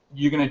gonna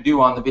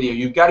do on the video.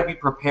 You've got to be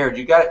prepared.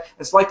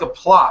 It's like a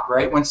plot,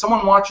 right? When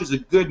someone watches a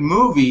good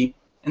movie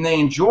and they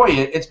enjoy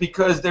it, it's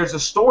because there's a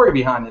story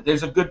behind it.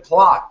 There's a good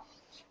plot.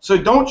 So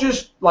don't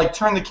just like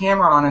turn the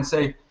camera on and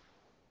say,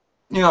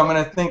 you know, I'm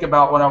going to think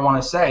about what I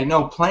want to say.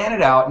 No, plan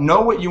it out.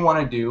 Know what you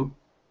want to do.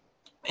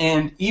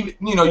 And even,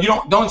 you know,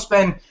 you don't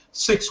spend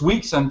 6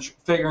 weeks on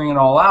figuring it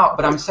all out,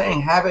 but I'm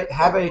saying have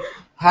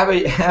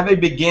a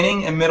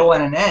beginning, a middle,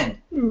 and an end,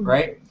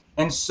 right?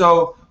 And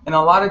so, and a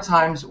lot of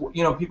times,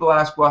 you know, people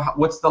ask, well,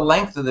 what's the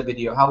length of the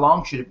video? How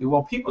long should it be?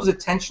 Well, people's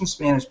attention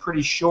span is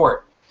pretty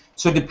short.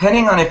 So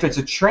depending on if it's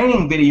a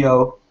training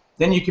video,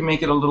 then you can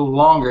make it a little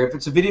longer. If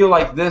it's a video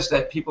like this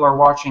that people are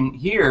watching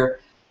here,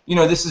 you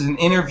know, this is an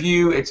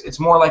interview, it's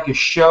more like a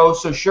show,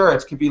 so sure,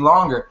 it could be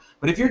longer.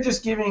 But if you're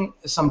just giving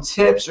some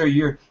tips or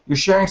you're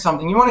sharing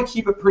something, you want to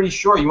keep it pretty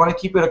short. You want to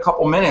keep it a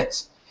couple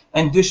minutes,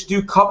 and just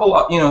do couple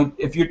of, you know,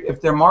 if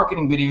they're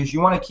marketing videos,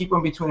 you want to keep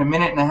them between 1.5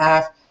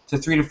 minutes to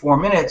 3 to 4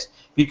 minutes,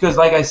 because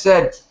like I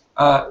said,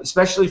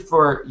 especially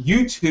for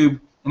YouTube,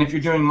 and if you're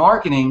doing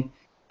marketing,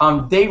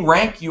 they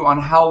rank you on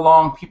how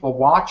long people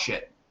watch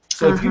it.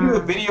 So if you do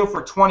a video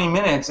for 20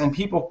 minutes and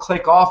people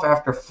click off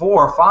after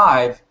 4 or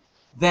 5,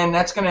 then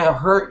that's going to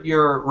hurt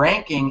your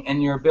ranking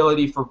and your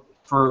ability for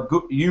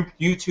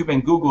YouTube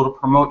and Google to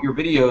promote your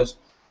videos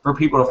for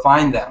people to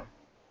find them.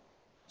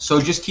 So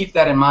just keep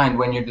that in mind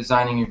when you're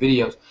designing your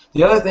videos.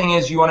 The other thing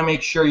is you want to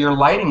make sure your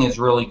lighting is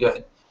really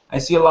good. I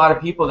see a lot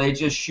of people, they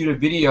just shoot a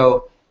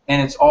video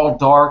and it's all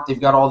dark,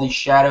 they've got all these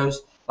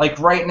shadows. Like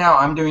right now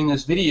I'm doing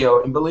this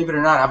video, and believe it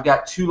or not, I've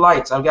got 2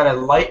 lights. I've got a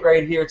light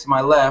right here to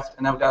my left,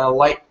 and I've got a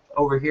light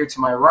over here to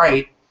my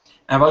right.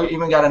 And I've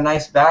even got a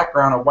nice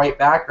background, a white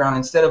background.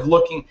 Instead of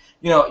looking,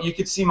 you know, you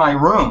could see my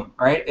room,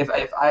 right? If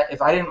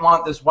I didn't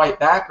want this white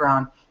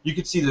background, you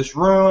could see this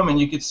room and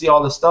you could see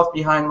all the stuff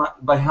behind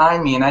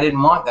me, and I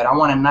didn't want that. I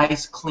want a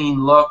nice, clean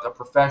look, a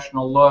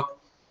professional look.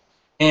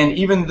 And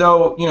even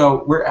though, you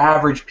know, we're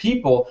average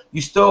people,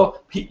 you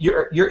still,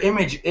 your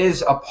image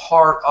is a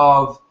part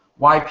of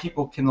why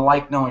people can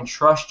like, know, and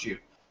trust you.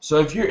 So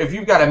if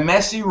you've got a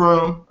messy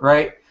room,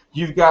 right?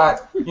 You've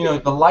got, you know,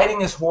 the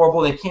lighting is horrible,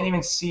 they can't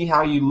even see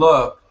how you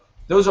look.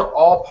 Those are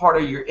all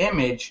part of your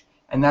image,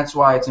 and that's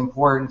why it's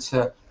important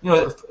to, you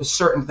know,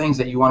 certain things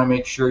that you want to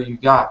make sure you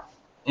got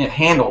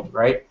handled,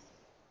 right?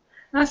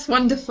 That's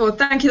wonderful.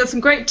 Thank you. There's some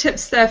great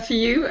tips there for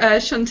you,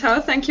 Chantal.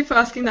 Thank you for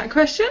asking that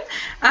question.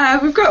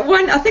 We've got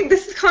one, I think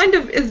this is kind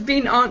of is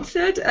being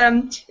answered.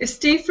 It's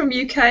Steve from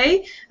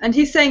UK, and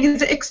he's saying,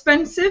 is it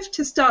expensive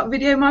to start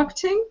video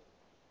marketing?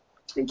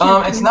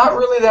 It's not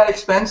really that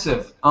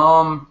expensive.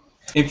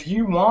 If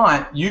you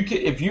want,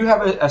 if you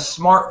have a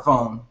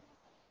smartphone,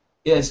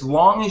 as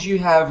long as you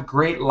have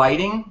great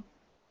lighting,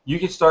 you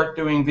can start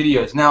doing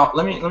videos. Now,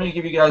 let me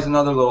give you guys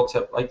another little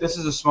tip. Like, this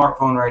is a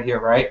smartphone right here,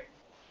 right?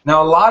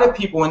 Now, a lot of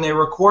people, when they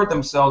record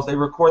themselves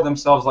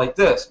like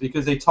this,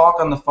 because they talk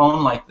on the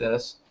phone like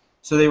this,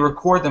 so they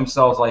record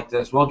themselves like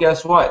this. Well,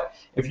 guess what?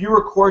 If you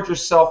record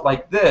yourself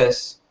like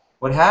this,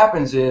 what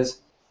happens is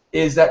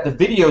is that the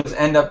videos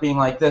end up being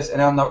like this,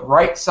 and on the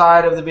right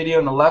side of the video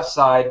and the left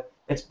side,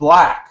 it's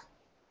black,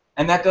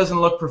 and that doesn't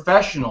look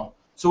professional.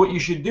 So what you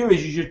should do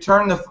is you should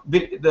turn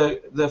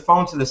the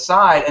phone to the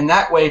side, and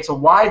that way it's a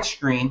wide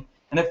screen,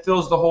 and it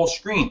fills the whole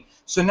screen.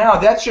 So now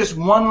that's just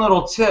one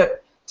little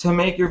tip to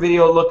make your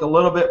video look a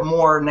little bit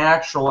more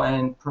natural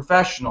and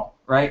professional,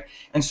 right?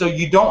 And so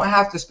you don't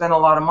have to spend a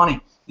lot of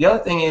money. The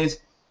other thing is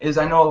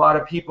I know a lot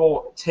of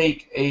people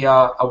take a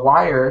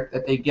wire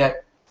that they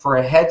get for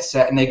a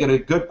headset, and they get a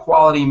good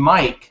quality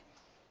mic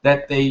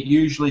that they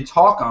usually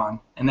talk on,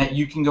 and that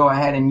you can go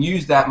ahead and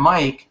use that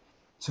mic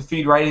to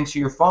feed right into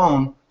your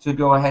phone to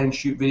go ahead and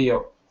shoot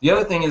video. The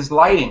other thing is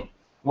lighting.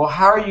 Well,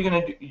 how are you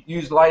going to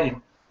use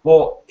lighting?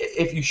 Well,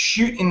 if you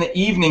shoot in the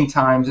evening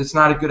times, it's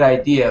not a good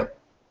idea,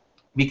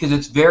 because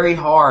it's very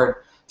hard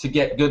to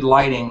get good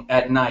lighting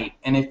at night.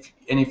 And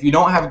if you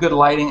don't have good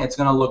lighting, it's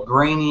going to look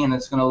grainy and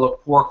it's going to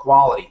look poor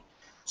quality.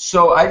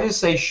 So I just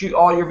say shoot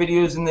all your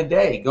videos in the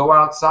day. Go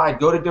outside.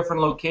 Go to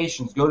different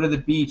locations. Go to the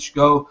beach.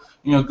 Go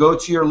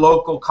to your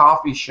local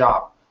coffee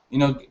shop.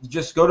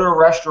 Just go to a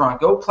restaurant.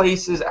 Go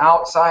places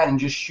outside and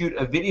just shoot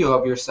a video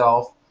of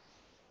yourself.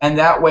 And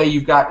that way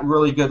you've got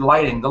really good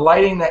lighting. The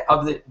lighting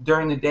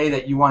during the day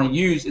that you want to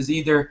use is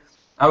either,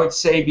 I would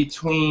say,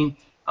 between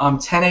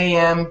 10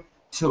 a.m.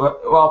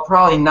 to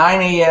probably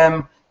 9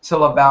 a.m.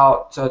 till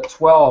about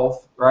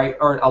 12, right,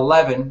 or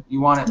 11. You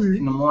want it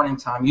in the morning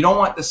time. You don't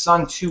want the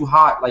sun too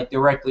hot, like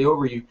directly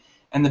over you.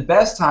 And the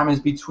best time is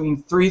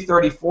between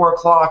 3:30, 4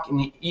 o'clock in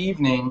the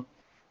evening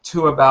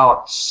to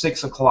about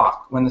 6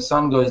 o'clock when the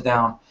sun goes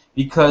down,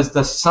 because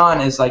the sun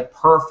is like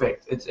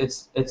perfect.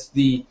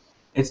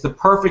 It's the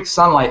perfect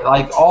sunlight.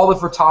 Like all the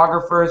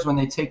photographers, when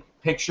they take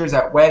pictures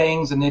at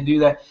weddings and they do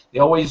that, they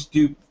always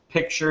do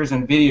pictures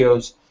and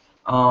videos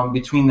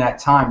between that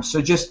time. So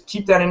just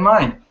keep that in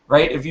mind,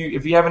 right? If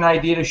you have an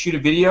idea to shoot a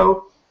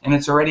video and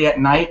it's already at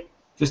night,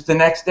 just the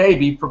next day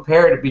be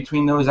prepared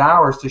between those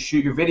hours to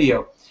shoot your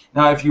video.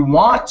 Now, if you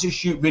want to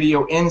shoot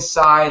video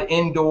inside,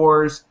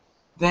 indoors,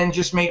 then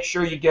just make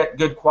sure you get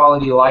good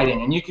quality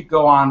lighting. And you could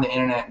go on the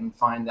internet and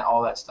find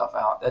all that stuff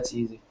out. That's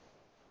easy.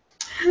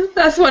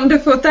 That's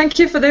wonderful. Thank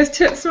you for those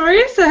tips,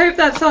 Maurice. I hope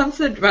that's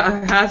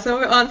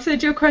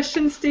answered your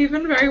question,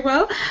 Stephen, very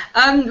well.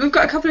 We've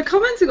got a couple of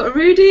comments. We've got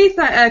Rudy.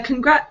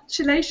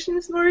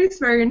 Congratulations, Maurice.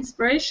 Very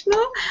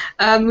inspirational.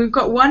 We've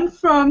got one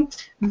from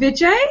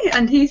Vijay,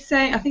 and he's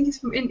saying, I think he's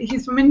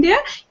from India.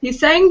 He's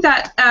saying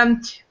that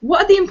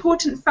what are the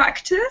important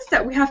factors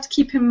that we have to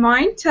keep in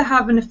mind to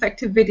have an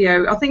effective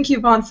video? I think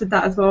you've answered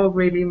that as well,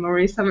 really,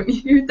 Maurice, haven't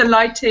you? The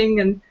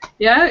lighting, and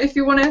yeah, if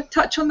you want to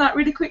touch on that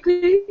really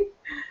quickly.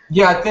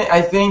 Yeah,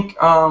 I think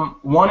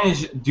one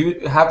is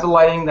have the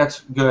lighting that's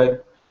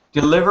good.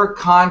 Deliver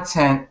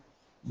content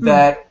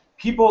that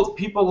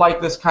people like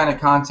this kind of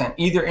content,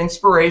 either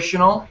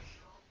inspirational,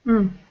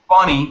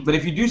 funny. But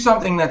if you do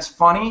something that's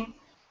funny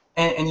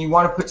and you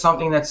want to put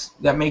something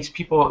that makes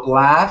people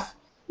laugh,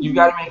 you've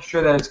got to make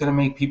sure that it's going to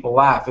make people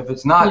laugh. If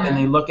it's not, and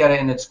they look at it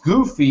and it's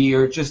goofy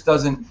or it just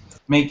doesn't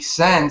make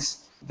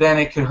sense, then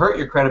it could hurt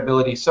your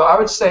credibility. So I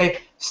would say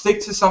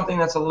stick to something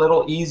that's a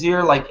little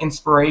easier, like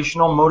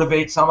inspirational,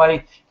 motivate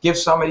somebody, give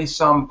somebody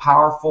some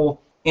powerful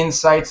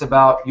insights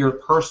about your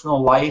personal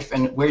life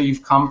and where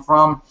you've come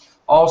from.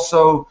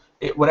 Also,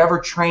 whatever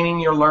training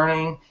you're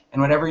learning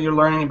and whatever you're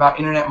learning about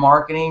internet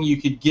marketing,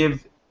 you could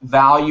give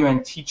value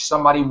and teach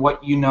somebody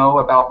what you know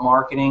about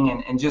marketing,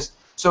 and just,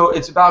 so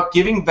it's about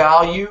giving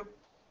value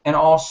and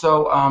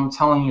also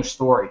telling your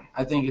story.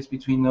 I think it's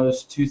between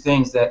those two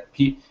things that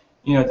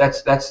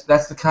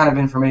that's the kind of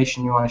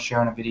information you want to share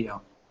on a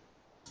video.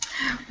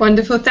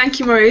 Wonderful. Thank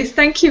you, Maurice.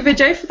 Thank you,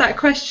 Vijay, for that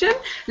question.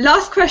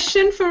 Last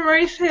question for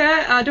Maurice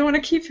here. I don't want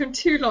to keep him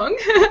too long.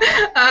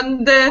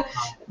 The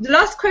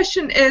last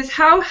question is,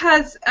 how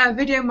has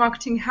video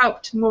marketing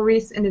helped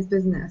Maurice in his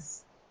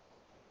business?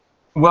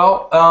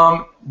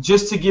 Well,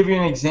 just to give you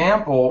an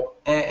example,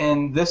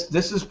 and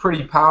this is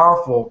pretty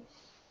powerful.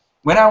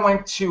 When I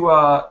went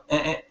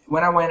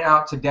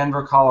out to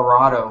Denver,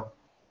 Colorado,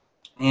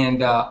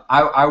 and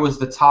I was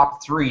the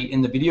top 3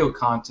 in the video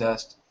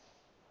contest,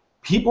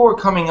 people were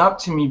coming up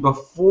to me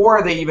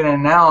before they even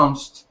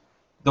announced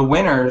the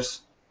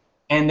winners,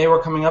 and they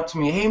were coming up to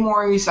me, "Hey,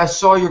 Maurice, I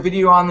saw your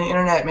video on the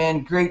internet,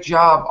 man. Great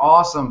job,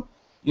 awesome.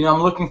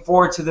 I'm looking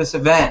forward to this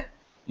event."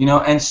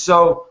 And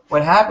so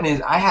what happened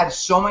is I had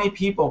so many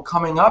people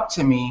coming up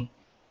to me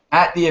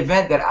at the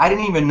event that I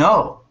didn't even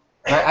know.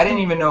 Right? I didn't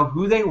even know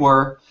who they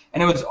were,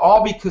 and it was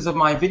all because of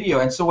my video.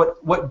 And so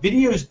what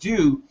videos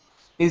do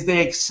is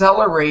they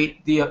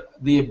accelerate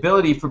the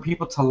ability for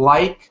people to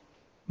like,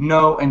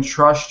 know, and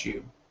trust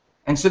you.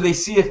 And so they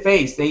see a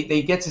face.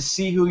 They get to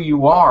see who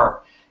you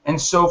are. And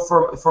so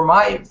for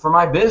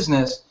my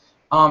business,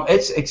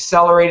 it's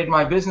accelerated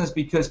my business,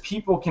 because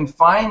people can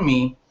find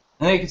me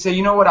and they can say,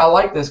 you know what, I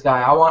like this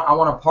guy. I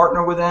want to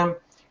partner with him.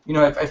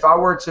 If I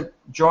were to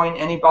join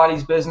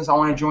anybody's business, I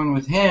want to join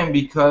with him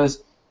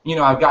because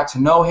I've got to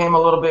know him a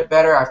little bit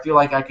better. I feel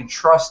like I can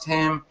trust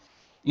him.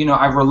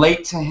 I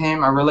relate to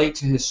him. I relate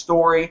to his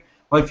story.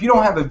 But if you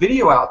don't have a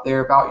video out there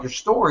about your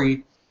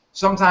story,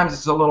 sometimes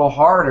it's a little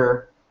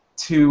harder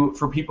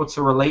for people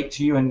to relate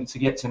to you and to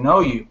get to know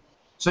you.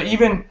 So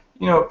even,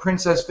 you know,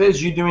 Princess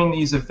Fizz, you doing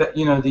these,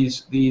 you know,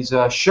 these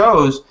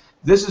shows,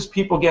 this is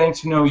people getting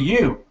to know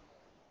you.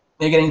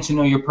 They're getting to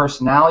know your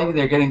personality.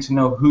 They're getting to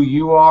know who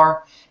you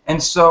are.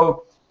 And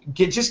so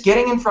just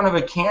getting in front of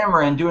a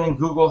camera and doing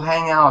Google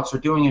Hangouts or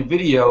doing a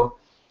video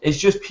is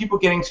just people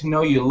getting to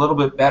know you a little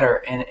bit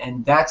better,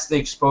 and that's the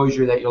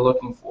exposure that you're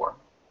looking for.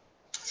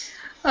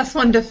 That's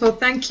wonderful.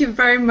 Thank you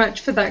very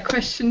much for that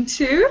question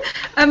too.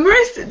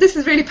 Maurice, this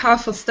is really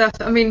powerful stuff.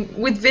 I mean,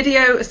 with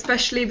video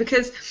especially,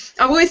 because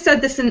I've always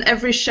said this in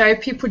every show,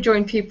 people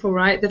join people,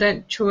 right? They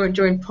don't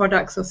join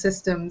products or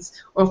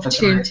systems or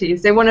opportunities.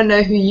 Right. They want to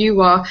know who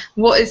you are,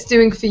 what it's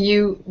doing for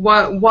you,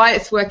 why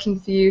it's working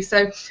for you.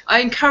 So I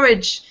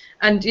encourage,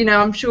 and you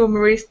know, I'm sure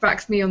Maurice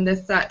backs me on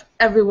this, that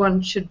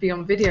everyone should be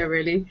on video,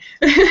 really.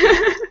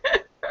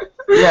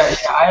 Yeah,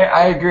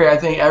 I agree. I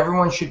think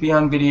everyone should be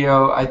on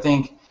video. I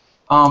think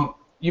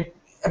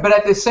but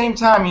at the same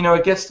time, you know,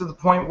 it gets to the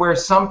point where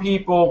some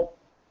people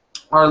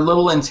are a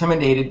little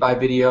intimidated by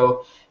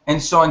video, and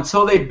so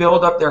until they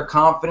build up their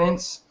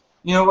confidence,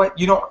 you know what,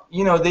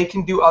 they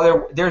can do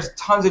there's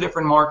tons of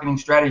different marketing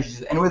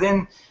strategies, and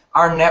within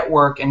our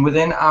network and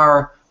within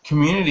our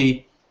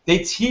community, they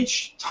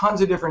teach tons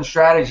of different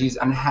strategies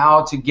on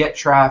how to get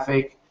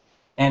traffic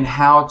and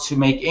how to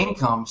make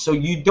income. So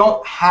you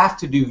don't have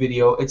to do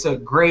video. It's a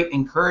great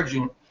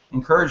encouragement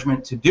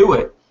to do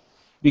it.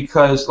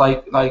 Because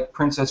like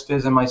Princess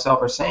Fizz and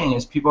myself are saying,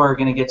 is people are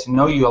going to get to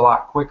know you a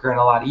lot quicker and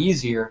a lot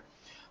easier.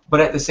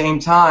 But at the same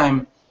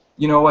time,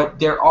 you know what,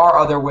 there are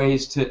other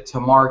ways to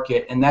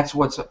market, and that's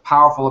what's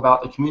powerful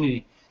about the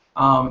community.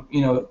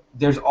 You know,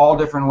 there's all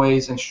different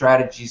ways and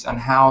strategies on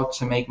how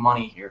to make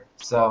money here.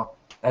 So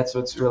that's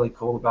what's really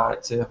cool about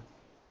it too.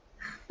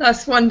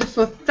 That's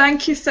wonderful.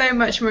 Thank you so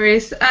much,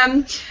 Maurice.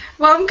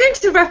 Well, I'm going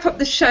to wrap up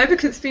the show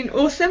because it's been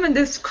awesome and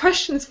there's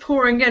questions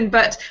pouring in.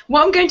 But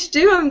what I'm going to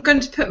do, I'm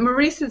going to put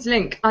Maurice's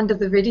link under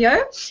the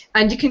video,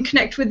 and you can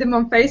connect with him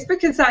on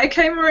Facebook. Is that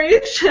okay,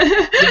 Maurice?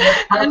 Yeah,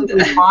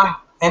 that's fine.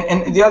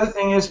 And the other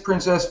thing is,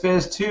 Princess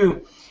Fizz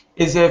too,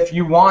 is if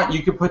you want,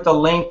 you could put the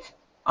link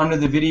under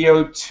the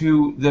video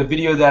to the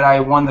video that I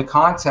won the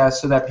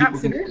contest, so that people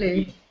can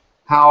see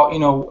how, you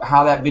know,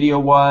 how that video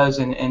was,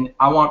 and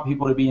I want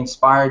people to be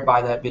inspired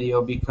by that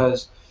video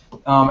because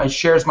it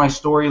shares my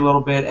story a little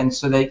bit, and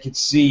so they could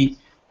see,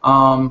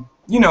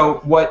 you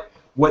know, what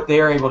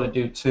they're able to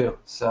do too.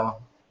 So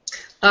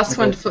that's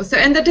wonderful. So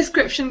in the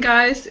description,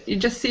 guys, you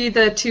just see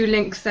the 2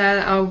 links there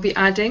that I'll be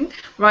adding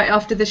right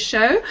after the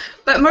show.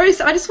 But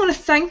Maurice, I just want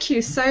to thank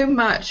you so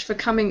much for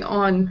coming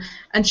on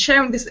and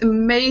sharing this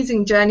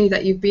amazing journey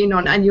that you've been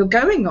on and you're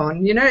going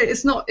on. You know,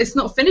 it's not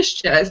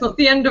finished yet. It's not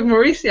the end of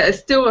Maurice yet. It's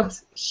still a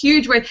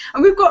huge way.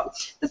 And we've got,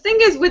 the thing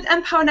is, with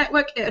Empower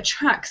Network, it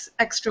attracts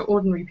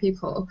extraordinary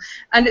people,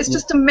 and it's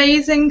just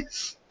amazing.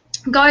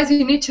 Guys,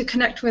 you need to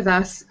connect with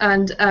us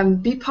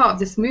and be part of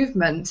this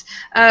movement.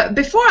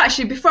 Before I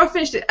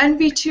finish it,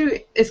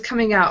 NV2 is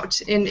coming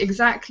out in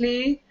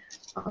exactly,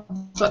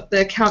 I've got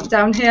the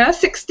countdown here,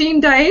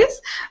 16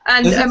 days.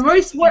 And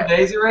Maurice, 16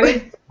 days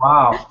already?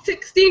 Wow.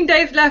 16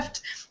 days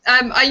left.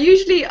 I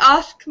usually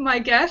ask my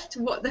guest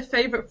what their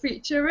favorite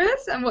feature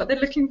is and what they're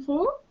looking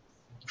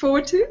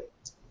forward to.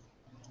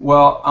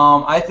 Well,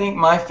 I think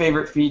my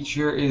favorite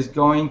feature is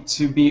going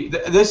to be,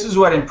 this is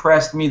what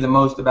impressed me the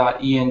most about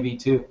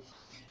ENV2,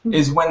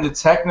 is when the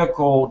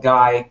technical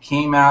guy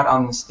came out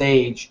on the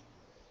stage,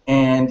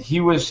 and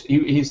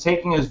he's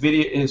taking his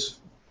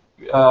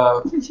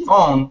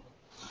phone,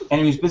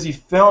 and he was busy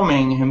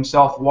filming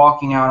himself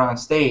walking out on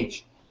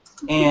stage.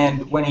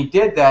 And when he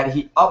did that,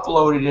 he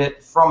uploaded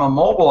it from a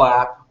mobile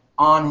app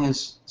on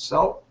his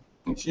cell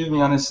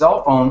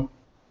phone,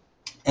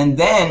 and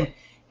then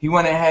he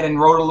went ahead and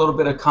wrote a little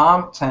bit of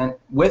content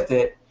with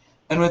it,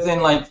 and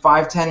within like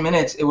 5-10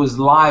 minutes, it was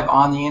live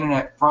on the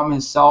internet from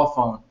his cell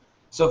phone.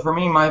 So for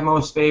me, my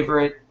most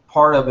favorite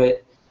part of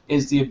it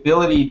is the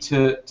ability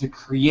to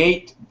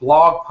create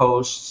blog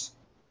posts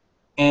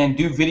and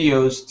do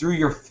videos through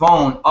your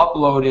phone,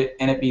 upload it,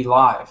 and it be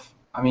live.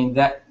 I mean,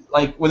 that,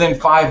 like, within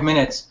 5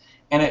 minutes.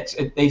 And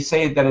they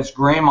say that it's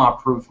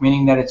grandma-proof,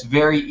 meaning that it's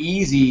very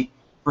easy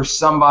for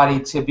somebody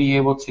to be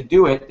able to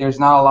do it. There's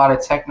not a lot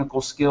of technical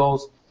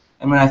skills.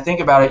 And when I think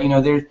about it, you know,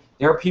 there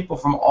are people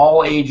from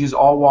all ages,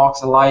 all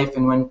walks of life,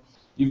 and when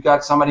you've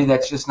got somebody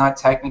that's just not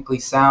technically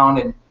sound,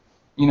 and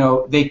you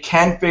know, they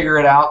can figure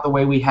it out the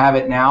way we have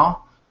it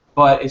now,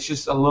 but it's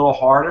just a little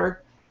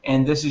harder,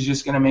 and this is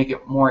just going to make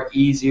it more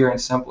easier and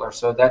simpler.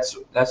 So that's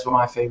what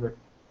my favorite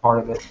part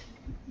of it.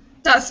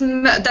 That's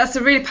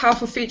a really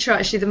powerful feature,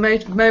 actually,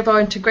 the mobile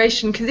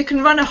integration, because you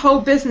can run a whole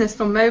business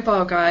from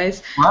mobile,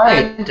 guys.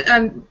 Right.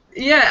 And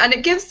yeah, and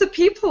it gives the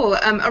people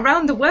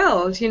around the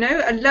world, you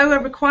know, a lower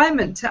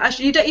requirement to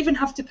actually, you don't even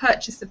have to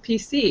purchase a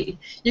PC.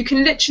 You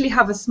can literally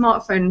have a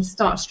smartphone and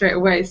start straight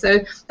away. So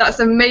that's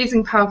an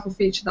amazing, powerful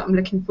feature that I'm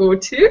looking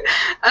forward to.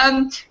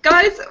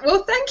 Guys,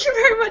 well, thank you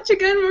very much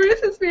again,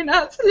 Maurice. It's been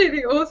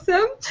absolutely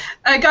awesome.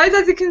 Guys,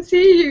 as you can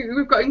see,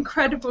 we've got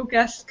incredible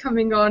guests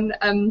coming on.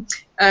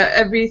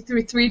 every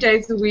three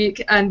days a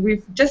week, and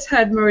we've just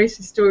heard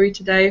Maurice's story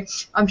today.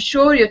 I'm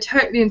sure you're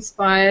totally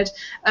inspired.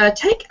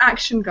 Take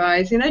action,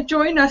 guys.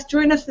 Join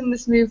us in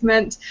this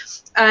movement,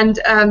 and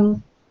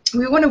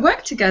we want to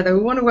work together.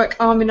 We want to work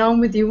arm in arm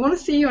with you. We want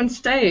to see you on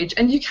stage,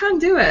 and you can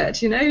do it.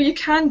 You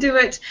can do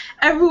it.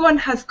 Everyone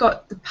has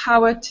got the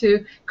power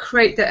to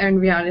create their own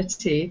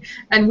reality,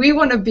 and we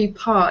want to be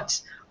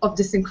part of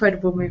this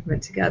incredible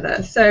movement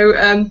together. So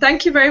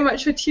thank you very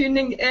much for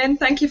tuning in.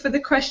 Thank you for the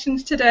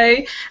questions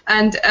today,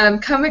 and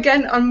come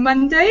again on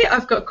Monday.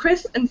 I've got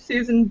Chris and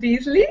Susan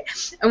Beasley,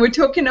 and we're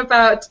talking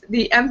about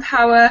the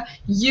Empower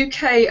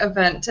UK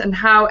event and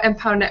how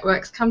Empower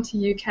Networks come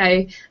to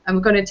UK, and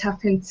we're going to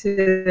tap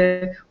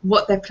into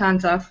what their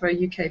plans are for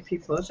UK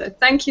people. So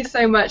thank you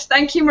so much.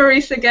 Thank you,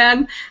 Maurice,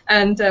 again,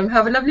 and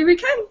have a lovely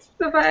weekend.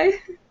 Bye-bye.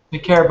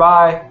 Take care.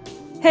 Bye.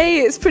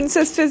 Hey, it's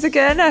Princess Fizz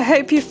again. I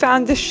hope you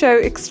found this show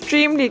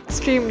extremely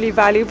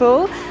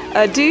valuable.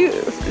 Do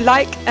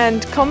like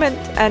and comment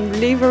and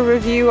leave a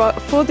review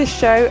for this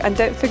show, and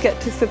don't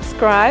forget to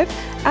subscribe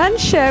and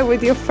share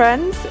with your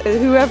friends,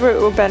 whoever it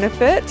will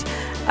benefit.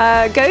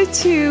 Go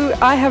to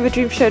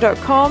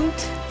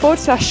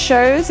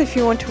ihaveadreamshow.com/shows if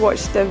you want to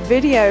watch the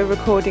video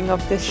recording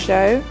of this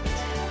show,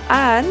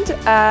 and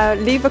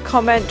leave a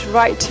comment,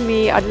 write to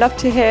me. I'd love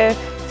to hear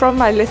from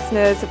my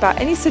listeners about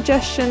any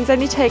suggestions,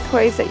 any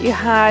takeaways that you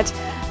had,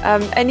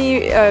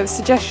 any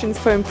suggestions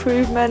for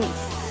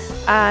improvements,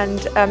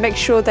 and make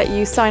sure that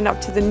you sign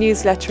up to the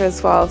newsletter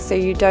as well, so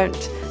you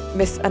don't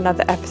miss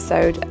another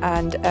episode,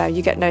 and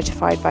you get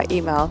notified by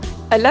email.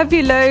 I love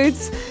you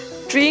loads.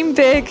 Dream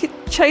big,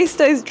 chase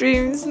those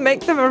dreams,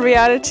 make them a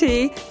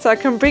reality, so I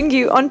can bring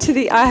you onto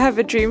the I Have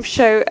a Dream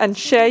show and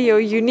share your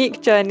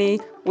unique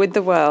journey with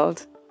the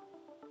world.